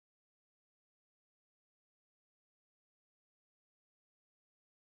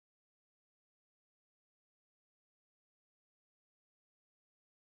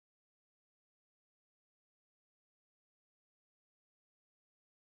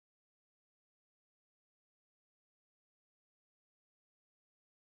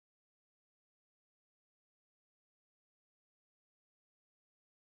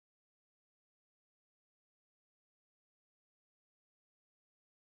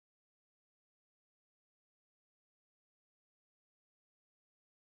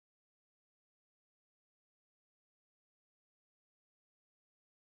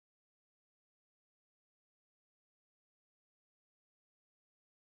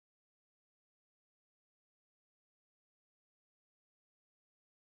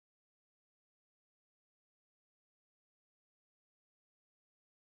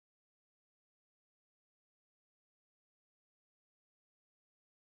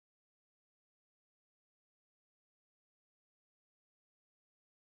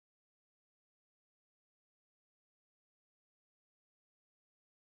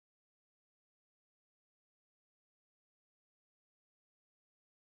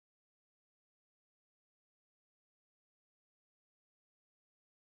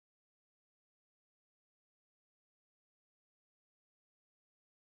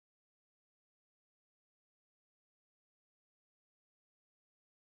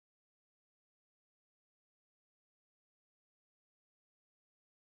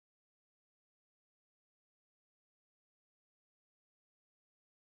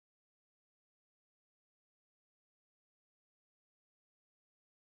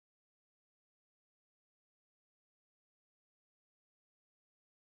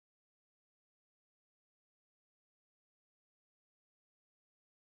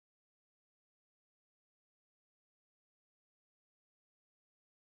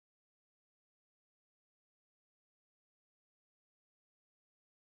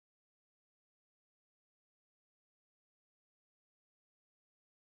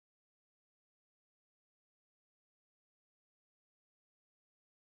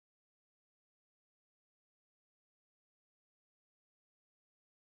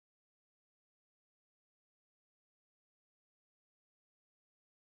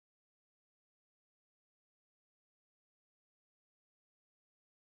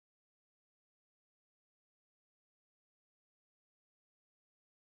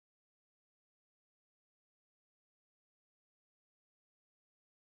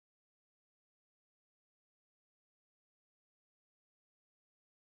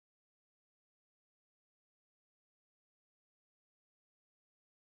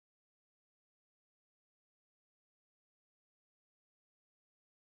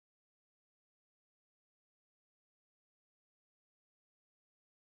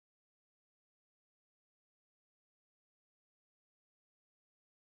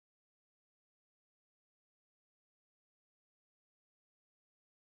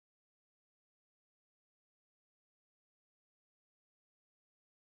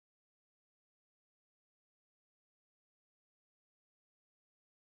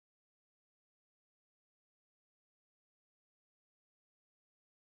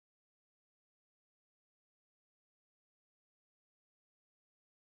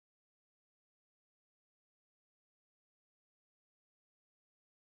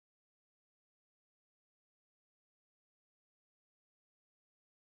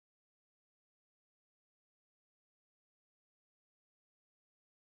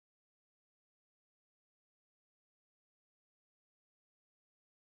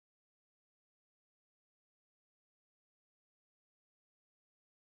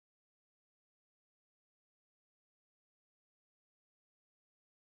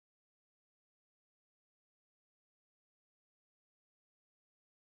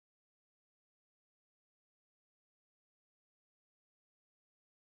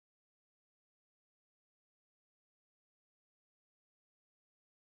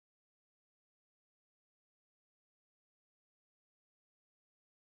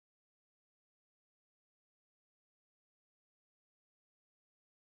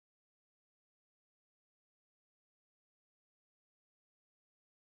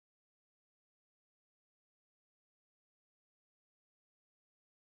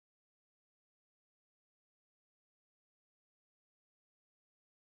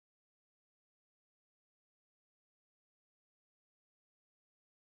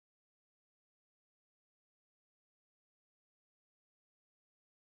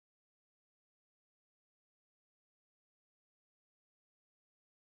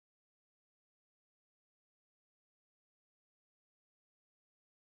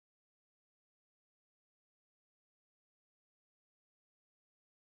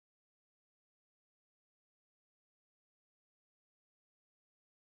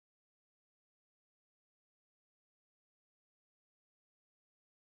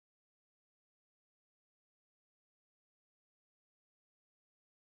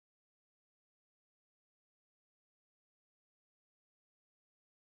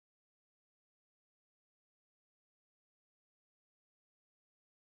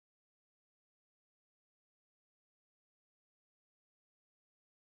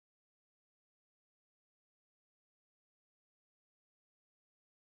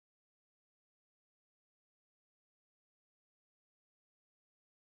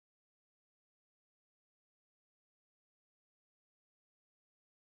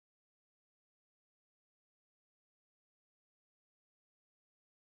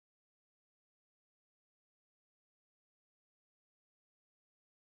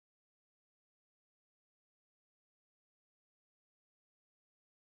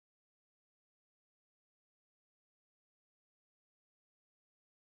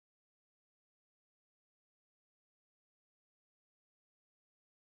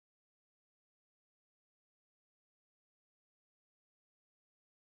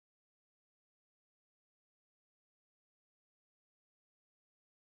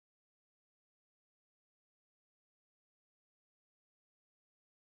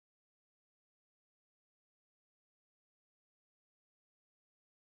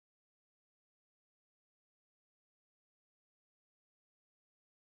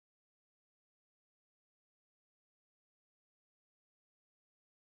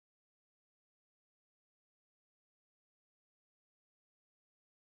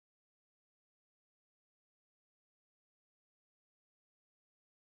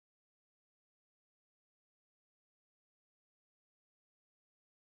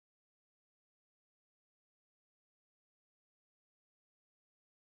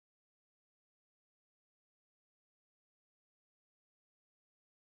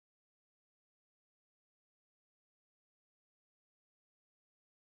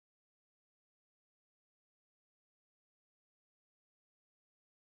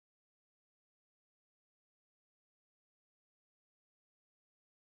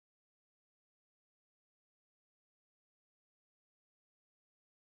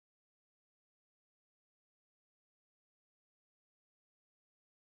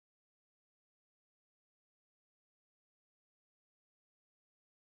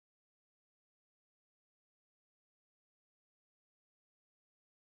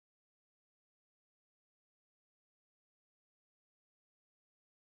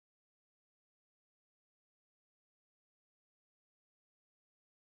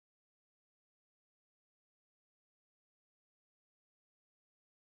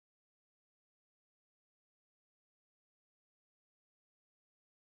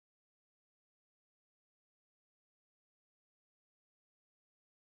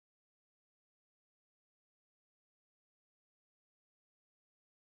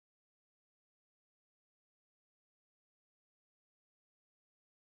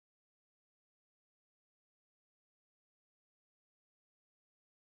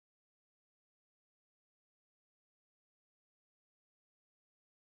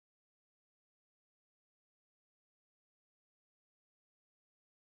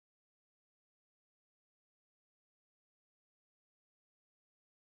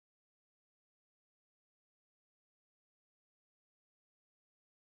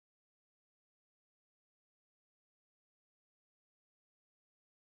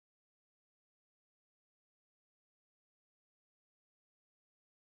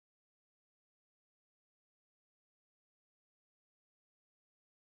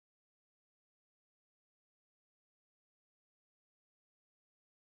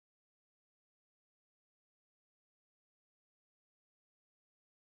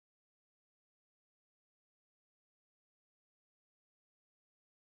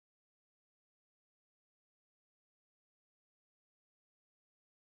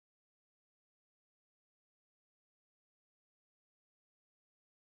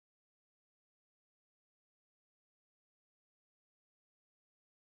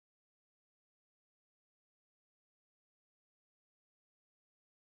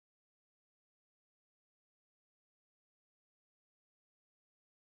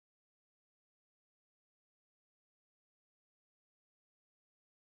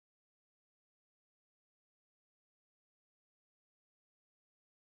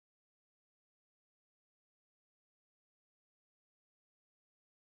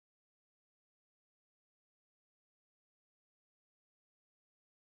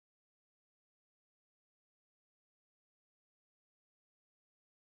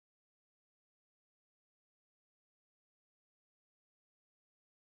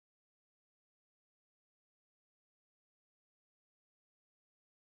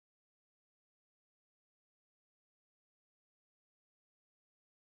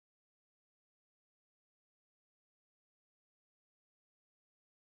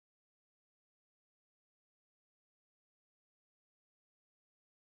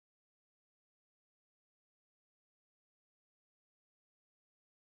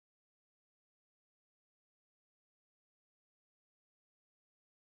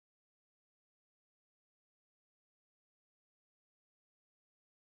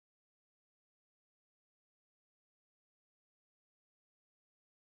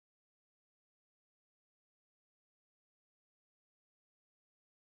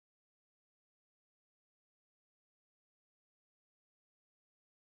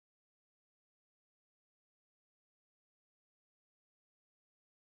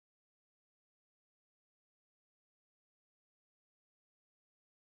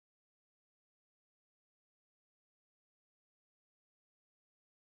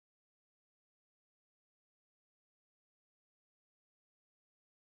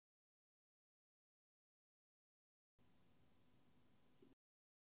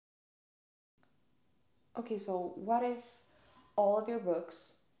Okay, so what if all of your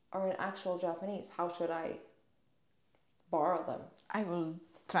books are in actual Japanese? How should I borrow them? I will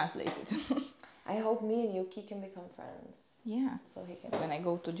translate it. I hope me and Yuki can become friends. Yeah. So he can When I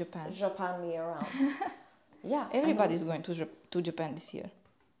go to Japan. Japan me around. Yeah. Everybody's going to Japan this year.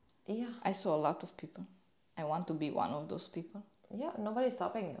 Yeah. I saw a lot of people. I want to be one of those people. Yeah, nobody's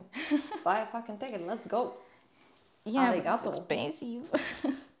stopping you. Buy a fucking ticket, let's go. Yeah, but it's Arigato.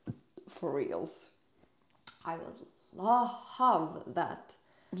 expensive. For reals. I would love that.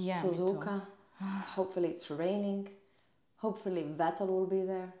 Yeah, me too. Suzuka. Hopefully it's raining. Hopefully Vettel will be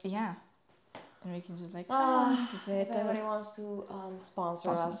there. Yeah. And we can just like, If Vettel. anybody wants to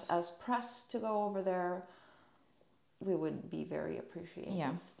sponsor us as press to go over there, we would be very appreciative.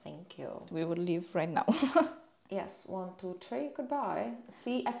 Yeah. Thank you. We would leave right now. Yes, 1, 2, 3, goodbye.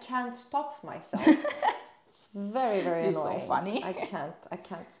 See, I can't stop myself. It's very, very It's annoying. so funny. I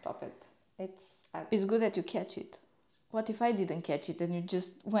can't stop it. It's good that you catch it. What if I didn't catch it and you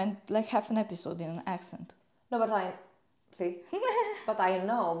just went like half an episode in an accent? No, but but I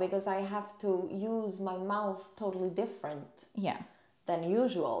know because I have to use my mouth totally different Yeah. than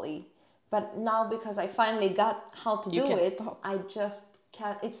usually. But now because I finally got how to do it, stop. I just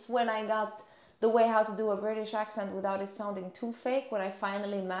can't. It's when I got the way how to do a British accent without it sounding too fake, when I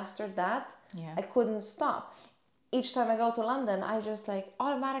finally mastered that, Yeah. I couldn't stop. Each time I go to London, I just like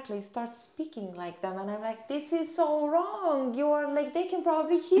automatically start speaking like them, and I'm like, this is so wrong. You are like, they can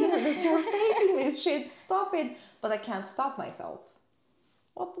probably hear that you're faking this shit. Stop it. But I can't stop myself.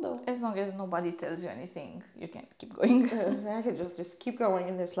 What to do? As long as nobody tells you anything, you can keep going. I can just keep going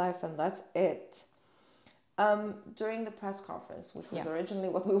in this life, and that's it. During the press conference, which was originally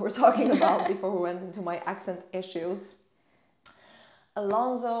what we were talking about before we went into my accent issues,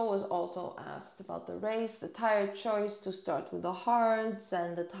 Alonso was also asked about the race, the tire choice to start with the hards,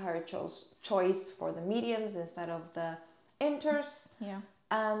 and the tire choice for the mediums instead of the inters. Yeah.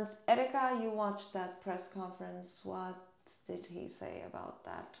 And Erika, you watched that press conference. What did he say about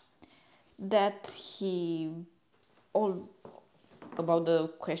that? That about the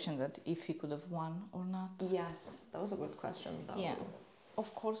question that if he could have won or not. Yes, that was a good question though. Yeah.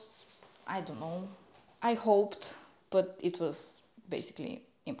 Of course, I don't know. I hoped, but it was basically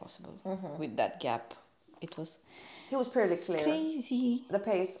impossible with that gap. It was pretty clear. Crazy. The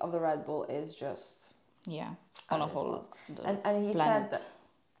pace of the Red Bull is just on a whole. And he planet.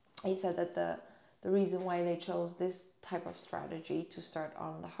 said that the reason why they chose this type of strategy to start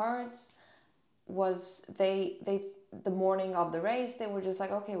on the hards was the morning of the race they were just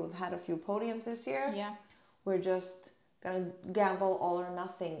like, okay, we've had a few podiums this year. Yeah. We're just gonna gamble all or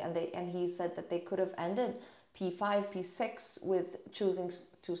nothing, and he said that they could have ended P5, P6 with choosing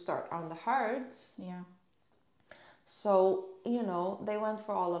to start on the hards. Yeah. So, they went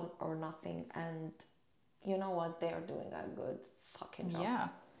for all or nothing, and you know what? They are doing a good fucking job. Yeah.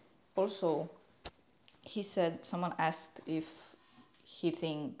 Also, he said, someone asked if he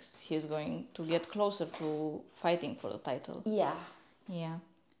thinks he's going to get closer to fighting for the title. Yeah. Yeah.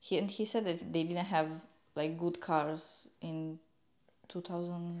 He said that they didn't have like good cars in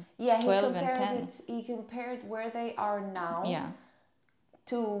 2012 and 10. He compared where they are now Yeah.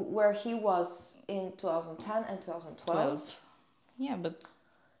 to where he was in 2010 and 2012. Yeah, but...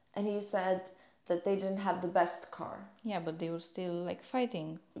 And he said that they didn't have the best car. Yeah, but they were still like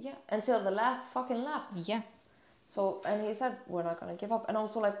fighting. Yeah, until the last fucking lap. Yeah. So, and he said, we're not going to give up. And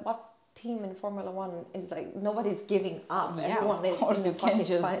also, like, what team in Formula One is like, nobody's giving up. Yeah, Everyone of course, you can't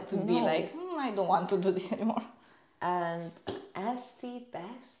just be no. like, I don't want to do this anymore. And Esti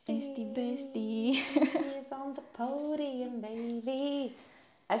Bestie is on the podium, baby.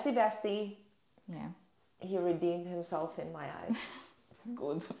 Esti Bestie. Yeah. He redeemed himself in my eyes.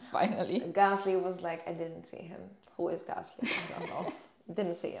 Good, finally. Gasly was like, I didn't see him. Who is Gasly? I don't know.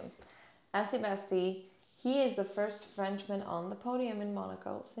 Didn't see him. Esti Bestie, he is the first Frenchman on the podium in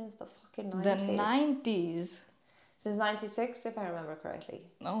Monaco since the fucking 90s. The 90s. Since 96, if I remember correctly.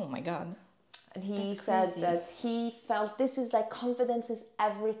 Oh my god. And he That's said crazy. that he felt this is like confidence is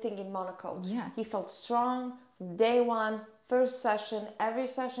everything in Monaco. Yeah. He felt strong from day one, first session, every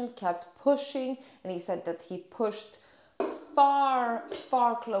session kept pushing. And he said that he pushed far,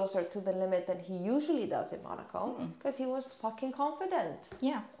 far closer to the limit than he usually does in Monaco because he was fucking confident.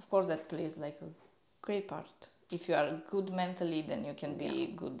 Yeah, of course that plays like a great part. If you are good mentally, then you can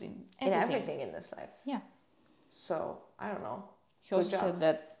be good in everything. In this life. Yeah. So, I don't know. He also said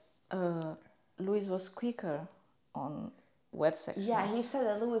that Lewis was quicker on wet sections. Yeah, he said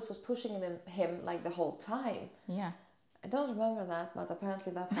that Lewis was pushing him like the whole time. Yeah. I don't remember that, but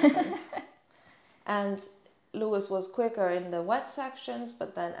apparently that happened. And Lewis was quicker in the wet sections,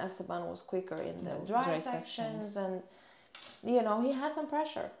 but then Esteban was quicker in the dry sections. And, you know, he had some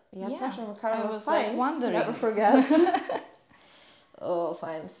pressure. He had pressure on Carlos. I was Sainz, like wondering. never forget. Oh,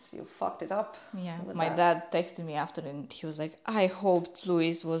 Sainz, you fucked it up. Yeah, my dad texted me after and he was like, I hoped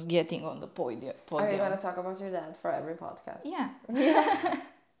Luis was getting on the podium. Are you going to talk about your dad for every podcast? Yeah.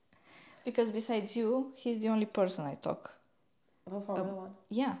 Because besides you, he's the only person I talk. About Formula 1?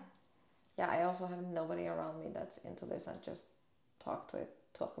 Yeah. Yeah, I also have nobody around me that's into this. I just talk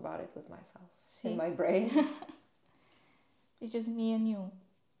about it with myself. In my brain. It's just me and you.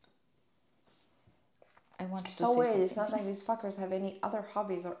 I want to so say weird. something. It's not like these fuckers have any other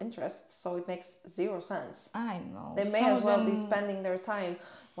hobbies or interests, so it makes zero sense. I know. They may as well be spending their time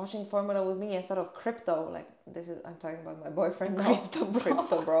watching Formula with me instead of crypto. Like I'm talking about my boyfriend now.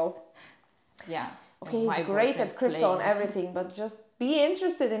 Crypto bro. Yeah. Okay, he's great at crypto and everything, but just be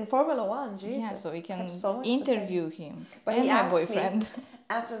interested in Formula 1. Jesus. Yeah, so we can so interview him. But and he my asked boyfriend. me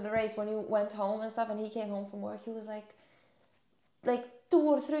after the race when he went home and stuff, and he came home from work, he was like 2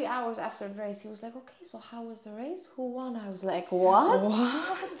 or 3 hours after the race, he was like, okay, so how was the race? Who won? I was like, what?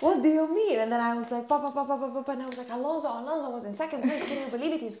 What do you mean? And then I was like, and I was like, Alonso was in second place. Can you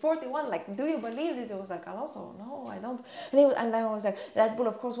believe it? He's 41. Like, do you believe this? It was like, Alonso, no, I don't. And then I was like, Red Bull,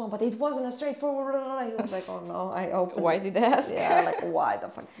 of course, won, but it wasn't a straightforward. He was like, oh no, I opened. Why did I ask? Yeah, like, why the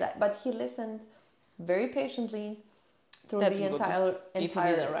fuck that? But he listened very patiently through the entire if he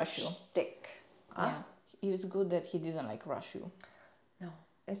didn't rush you. Shtick. Yeah, it was good that he didn't rush you. No.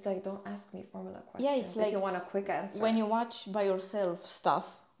 It's like, don't ask me formula questions. Yeah, it's like if you want a quick answer. When you watch by yourself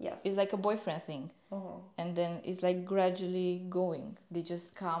stuff, yes, it's like a boyfriend thing. And then it's like gradually going. They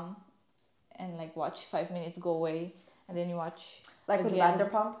just come and watch 5 minutes go away, and then you watch like with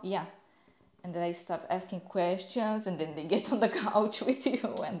Vanderpump. Yeah, and then I start asking questions, and then they get on the couch with you,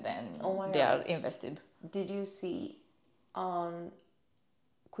 and then they are invested. Did you see on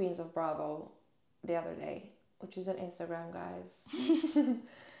Queens of Bravo the other day, which is an Instagram, guys,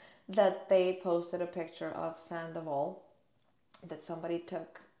 that they posted a picture of Sandoval that somebody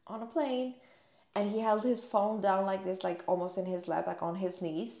took on a plane, and he held his phone down like this, like almost in his lap, like on his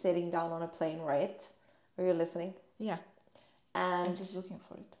knees, sitting down on a plane, right? Are you listening? Yeah. And I'm just looking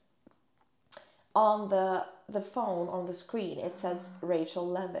for it. On the phone, on the screen, it says Rachel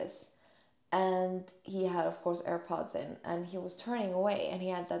Leviss. And he had, of course, AirPods in, and he was turning away, and he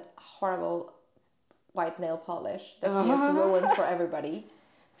had that horrible white nail polish that he has ruined for everybody.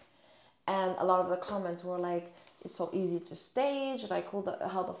 And a lot of the comments were like, it's so easy to stage, like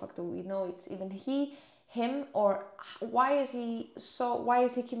how the fuck do we know it's even him, or why is he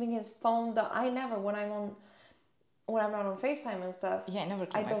keeping his phone down? I never, when I'm not on FaceTime and stuff, yeah,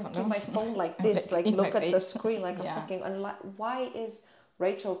 I don't keep my phone like this, like look at the screen like a fucking, and why is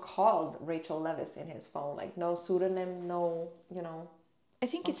Rachel called Rachel Leviss in his phone? Like no pseudonym, no, I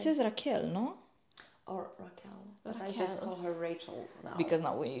think it says Raquel, no? Or Raquel. But I just call her Rachel now. Because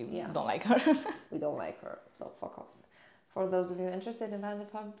now we don't like her. We don't like her, so fuck off. For those of you interested in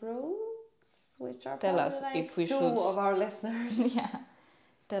Vanderpump Rules, which are tell us if we two should... of our listeners. Yeah,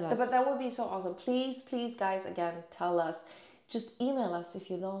 tell us. But that would be so awesome. Please, guys, again, tell us. Just email us if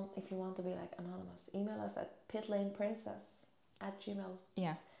you want to be like anonymous. Email us at pitlaneprincess@gmail.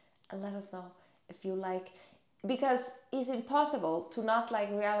 Yeah. And let us know if you like... Because it's impossible to not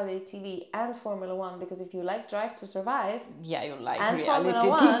like reality TV and Formula 1, because if you like Drive to Survive, yeah, you like and reality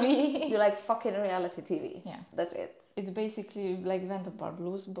Formula TV. 1, you like fucking reality TV. Yeah, that's it. It's basically like Vanderpump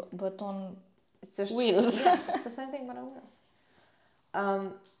Rules, but on just wheels. Yeah, it's the same thing, but on wheels.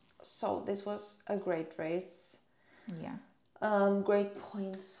 So this was a great race. Yeah. Great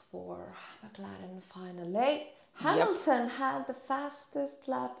points for McLaren finally. Hamilton had the fastest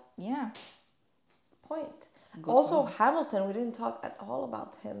lap. Yeah. Point. Good also, Hamilton, we didn't talk at all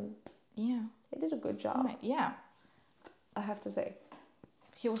about him. Yeah. He did a good job. Yeah. I have to say.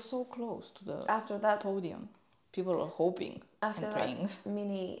 He was so close to the after that podium. People were hoping after and praying. That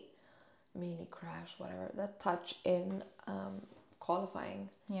mini crash, whatever, that touch in qualifying.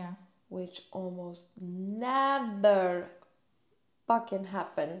 Yeah. Which almost never fucking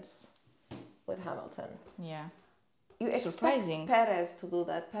happens with Hamilton. Yeah. You expect Perez to do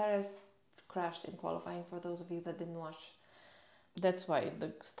that. Perez crashed in qualifying, for those of you that didn't watch. That's why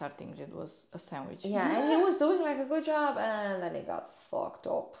the starting grid was a sandwich. Yeah, and he was doing like a good job, and then he got fucked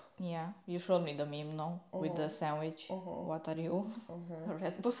up. Yeah, you showed me the meme now with the sandwich. What are you? A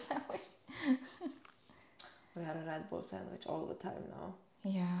Red Bull sandwich. We had a Red Bull sandwich all the time now.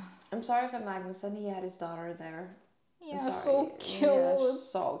 Yeah. I'm sorry for Magnussen, he had his daughter there. Yeah, so cute. Yeah,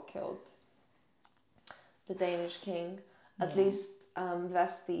 so cute. The Danish king. At least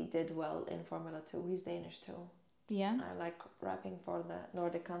Vesti did well in Formula 2. He's Danish too. Yeah. I like rapping for the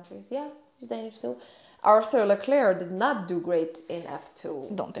Nordic countries. Yeah, he's Danish too. Arthur Leclerc did not do great in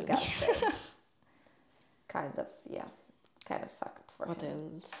F2. Don't tell me. Kind of sucked for him. What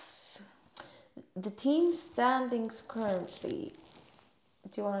else? The team standings currently.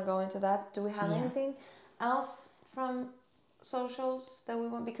 Do you want to go into that? Do we have anything else from socials that we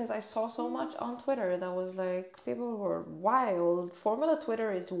want? Because I saw so much on Twitter that was like, people were wild. Formula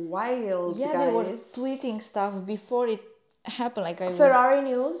Twitter is wild, Yeah, guys. they were tweeting stuff before it happened. Like Ferrari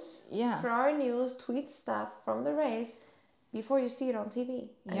News. Yeah. Ferrari News tweets stuff from the race before you see it on TV.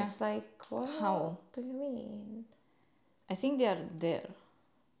 And it's like, what How do you mean? I think they are there.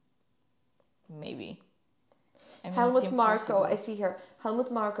 Maybe. I mean, Helmut Marko, I see here,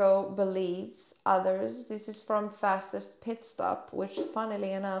 Helmut Marko believes others, this is from Fastest Pit Stop, which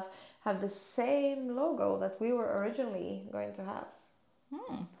funnily enough have the same logo that we were originally going to have.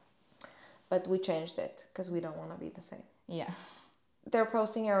 But we changed it because we don't want to be the same. Yeah. They're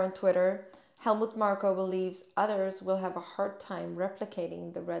posting here on Twitter, Helmut Marko believes others will have a hard time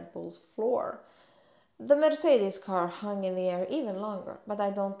replicating the Red Bull's floor. The Mercedes car hung in the air even longer, but I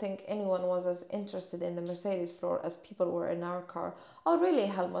don't think anyone was as interested in the Mercedes floor as people were in our car. Oh, really,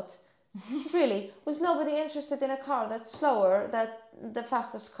 Helmut? Really? Was nobody interested in a car that's slower than the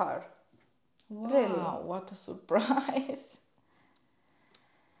fastest car? Wow, Really? what a surprise.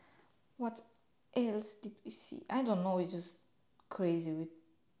 What else did we see? I don't know, it's just crazy with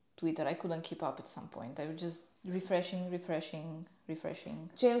Twitter. I couldn't keep up at some point. I was just refreshing.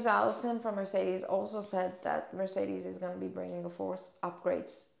 James Allison from Mercedes also said that Mercedes is going to be bringing a force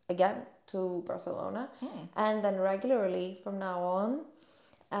upgrades again to Barcelona and then regularly from now on.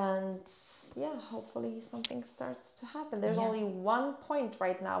 And yeah, hopefully something starts to happen. There's only 1 point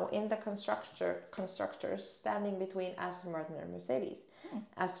right now in the constructors standing between Aston Martin and Mercedes.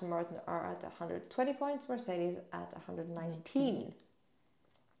 Aston Martin are at 120 points, Mercedes at 119.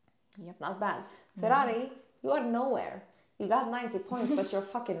 Yep. Not bad. Ferrari, you are nowhere. You got 90 points, but you're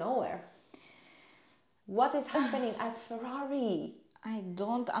fucking nowhere. What is happening at Ferrari? I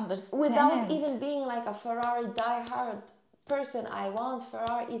don't understand. Without even being like a Ferrari diehard person, I want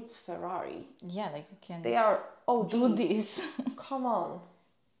Ferrari. It's Ferrari. Yeah, like you can They are do this. Come on.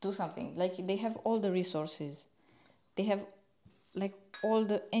 Do something. Like they have all the resources. They have like all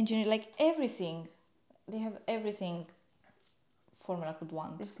the engineering, like everything. They have everything Formula could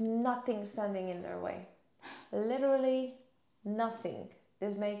want. There's nothing standing in their way. Literally nothing.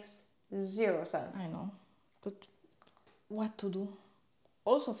 This makes zero sense. I know. But what to do?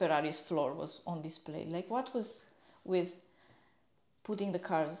 Also Ferrari's floor was on display. Like what was with putting the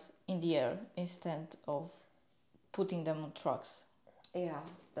cars in the air instead of putting them on trucks? Yeah,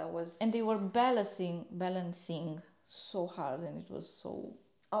 that was... And they were balancing so hard and it was so...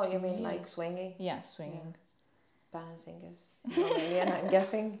 Oh, you mean like swinging? Yeah, swinging. Yeah. Balancing is Romanian, I'm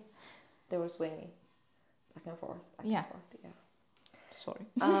guessing. They were swinging. Back and forth, yeah. Sorry.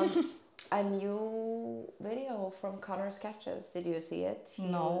 A new video from Connor Sketches. Did you see it?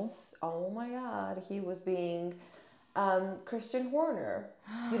 No. Oh my god, he was being Christian Horner.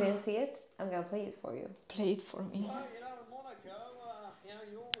 You didn't see it? I'm gonna play it for you. Play it for me. Well, in Monaco,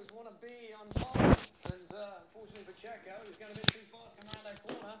 you always want to be on time. And unfortunately for Checo, he was going a bit too fast coming out that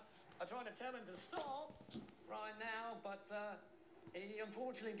corner. I tried to tell him to stop right now, but he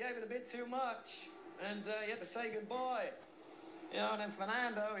unfortunately gave it a bit too much. And he had to say goodbye. And then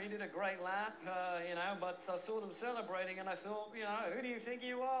Fernando, he did a great lap, but I saw them celebrating and I thought, who do you think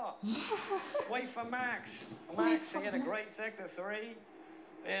you are? Wait for Max. Max, he had a great sector 3.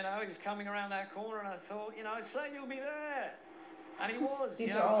 He was coming around that corner and I thought, say you'll be there. And he was,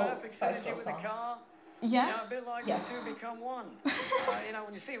 These are all perfect synergy with the car. Yeah? A bit like the two become one.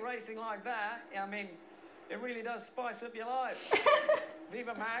 When you see racing like that, it really does spice up your life.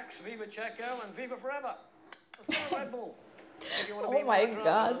 Viva Max, Viva Checo, and Viva Forever. Let's go Red Bull. If you want to be my driver,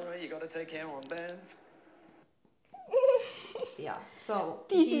 God. You got to take care on bands. Yeah, so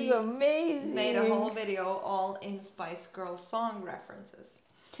This is amazing. made a whole video all in Spice Girls song references.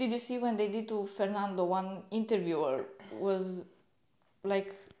 Did you see when they did to Fernando, one interviewer was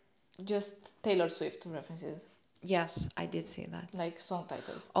like just Taylor Swift references, Yes, I did see that. like song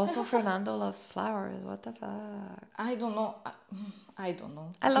titles. Also, Fernando loves flowers. What the fuck? I don't know. I don't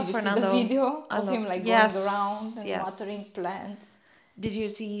know. I love Did you Fernando. see the video I of love- him like Yes, going around and yes. watering plants? Did you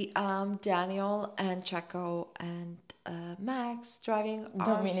see Daniel and Checo and Max driving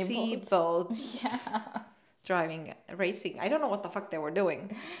The mini RC boats. boats? Driving, racing. I don't know what the fuck they were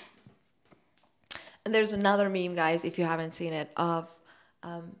doing. And there's another meme, guys, if you haven't seen it, of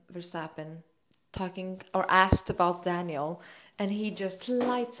Verstappen talking or asked about Daniel, and he just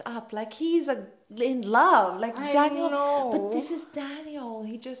lights up like he's in love. Like I Daniel, know. but this is Daniel.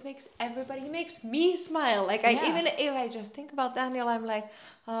 He just makes everybody. He makes me smile. Like I Yeah. even if I just think about Daniel, I'm like,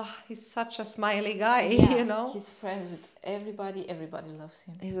 oh, he's such a smiley guy. Yeah, You know, he's friends with everybody. Everybody loves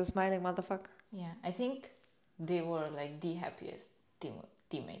him. he's a smiling motherfucker. Yeah, I think they were like the happiest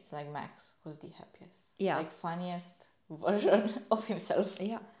teammates. Like Max was the happiest. Yeah. Like funniest version of himself.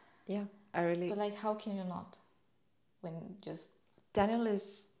 Yeah, yeah. I really. But like, how can you not? When just Daniel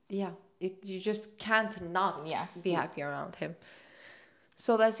is, yeah, you just can't not be happy around him.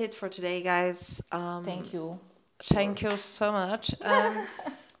 So that's it for today, guys. thank you. Thank you so much.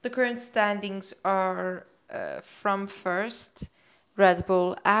 The current standings are from first, Red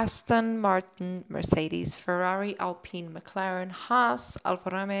Bull, Aston Martin, Mercedes, Ferrari, Alpine, McLaren, Haas, Alfa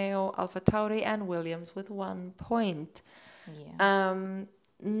Romeo, Alfa Tauri, and Williams with 1 point. Yeah.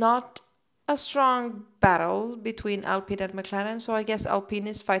 Not a strong battle between Alpine and McLaren, so I guess Alpine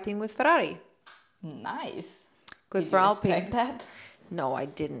is fighting with Ferrari. Nice. Good Did for you Alpine. expect that? No, I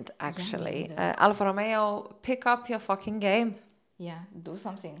didn't actually. neither. Alfa Romeo, pick up your fucking game. Yeah, do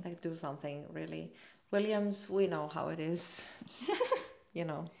something. Like, do something, really. Williams, we know how it is. You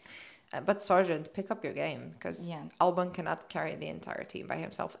know. But Sargent, pick up your game, because Albon cannot carry the entire team by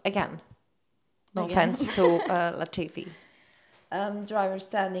himself. Again. No offense to Latifi. Driver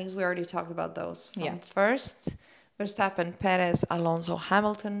standings, we already talked about those. From first, Verstappen, Perez, Alonso,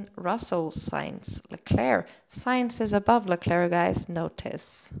 Hamilton, Russell, Sainz, Leclerc. Sainz is above Leclerc, guys.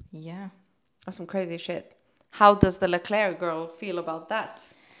 Notice. Yeah. That's some crazy shit. How does the Leclerc girl feel about that?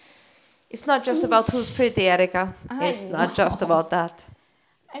 It's not just about who's pretty, Erika. It's not just about that.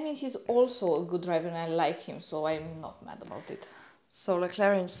 I mean, he's also a good driver and I like him, so I'm not mad about it. So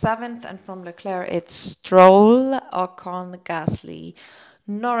Leclerc in 7th, and from Leclerc it's Stroll, Ocon, Gasly,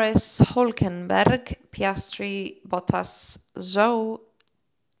 Norris, Hülkenberg, Piastri, Bottas, Zhou,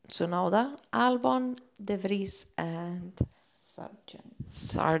 Tsunoda, Albon, De Vries, and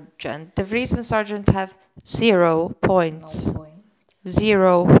Sargent. De Vries and Sargent have 0 points. No point.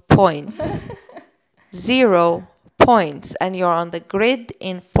 0 points. 0 points. And you're on the grid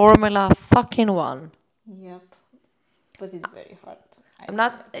in Formula fucking 1. Yep. But it's very hard.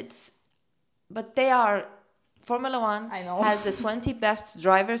 But they are, Formula 1 I know. has the 20 best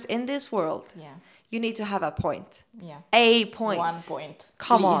drivers in this world. Yeah. You need to have a point. Yeah. A point. 1 point.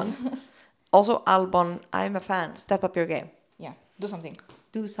 Come please. on. Also, Albon, I'm a fan. Step up your game. Yeah. Do something.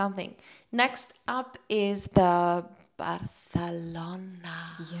 Do something. Next up is the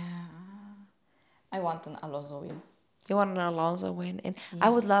Barcelona. Yeah. I want an Alonso win. You want an Alonso win? I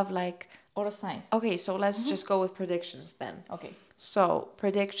would love Or a Sainz. Okay, so let's just go with predictions then. Okay. So,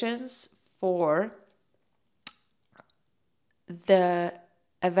 predictions for the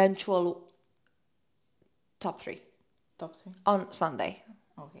eventual top 3 Top 3. on Sunday.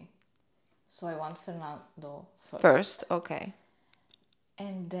 Okay. So I want Fernando First, okay.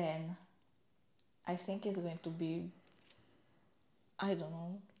 And then I think it's going to be, I don't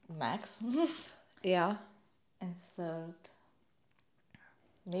know, Max. Yeah. And third,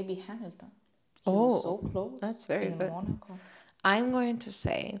 maybe Hamilton. He was so close. That's very in good. Monaco. I'm going to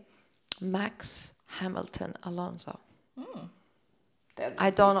say Max, Hamilton, Alonso.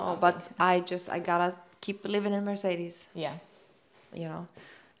 I don't know, but I gotta keep living in Mercedes. Yeah. You know.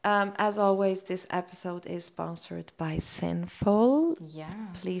 As always, this episode is sponsored by Sinful. Yeah.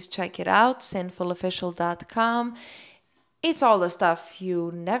 Please check it out, sinfulofficial.com. It's all the stuff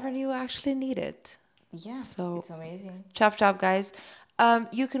you never knew actually needed. Yeah, So it's amazing. Chop chop, guys.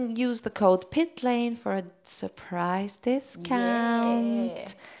 You can use the code PITLANE for a surprise discount. Yeah.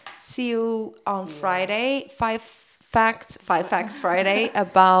 See you on Friday. Five facts Friday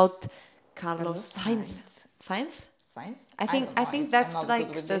about Carlos Sainz. Sainz? Sainz? I think that's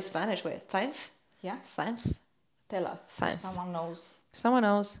like the this. Spanish way. Sainz? Yeah. Sainz? Tell us. Sainz. Someone knows. Someone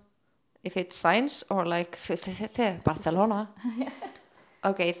knows if it's Sainz or like Barcelona.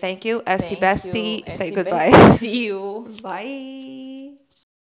 Okay, thank you. Esti Thank bestie. you. Say Esti goodbye. bestie. See you. Bye.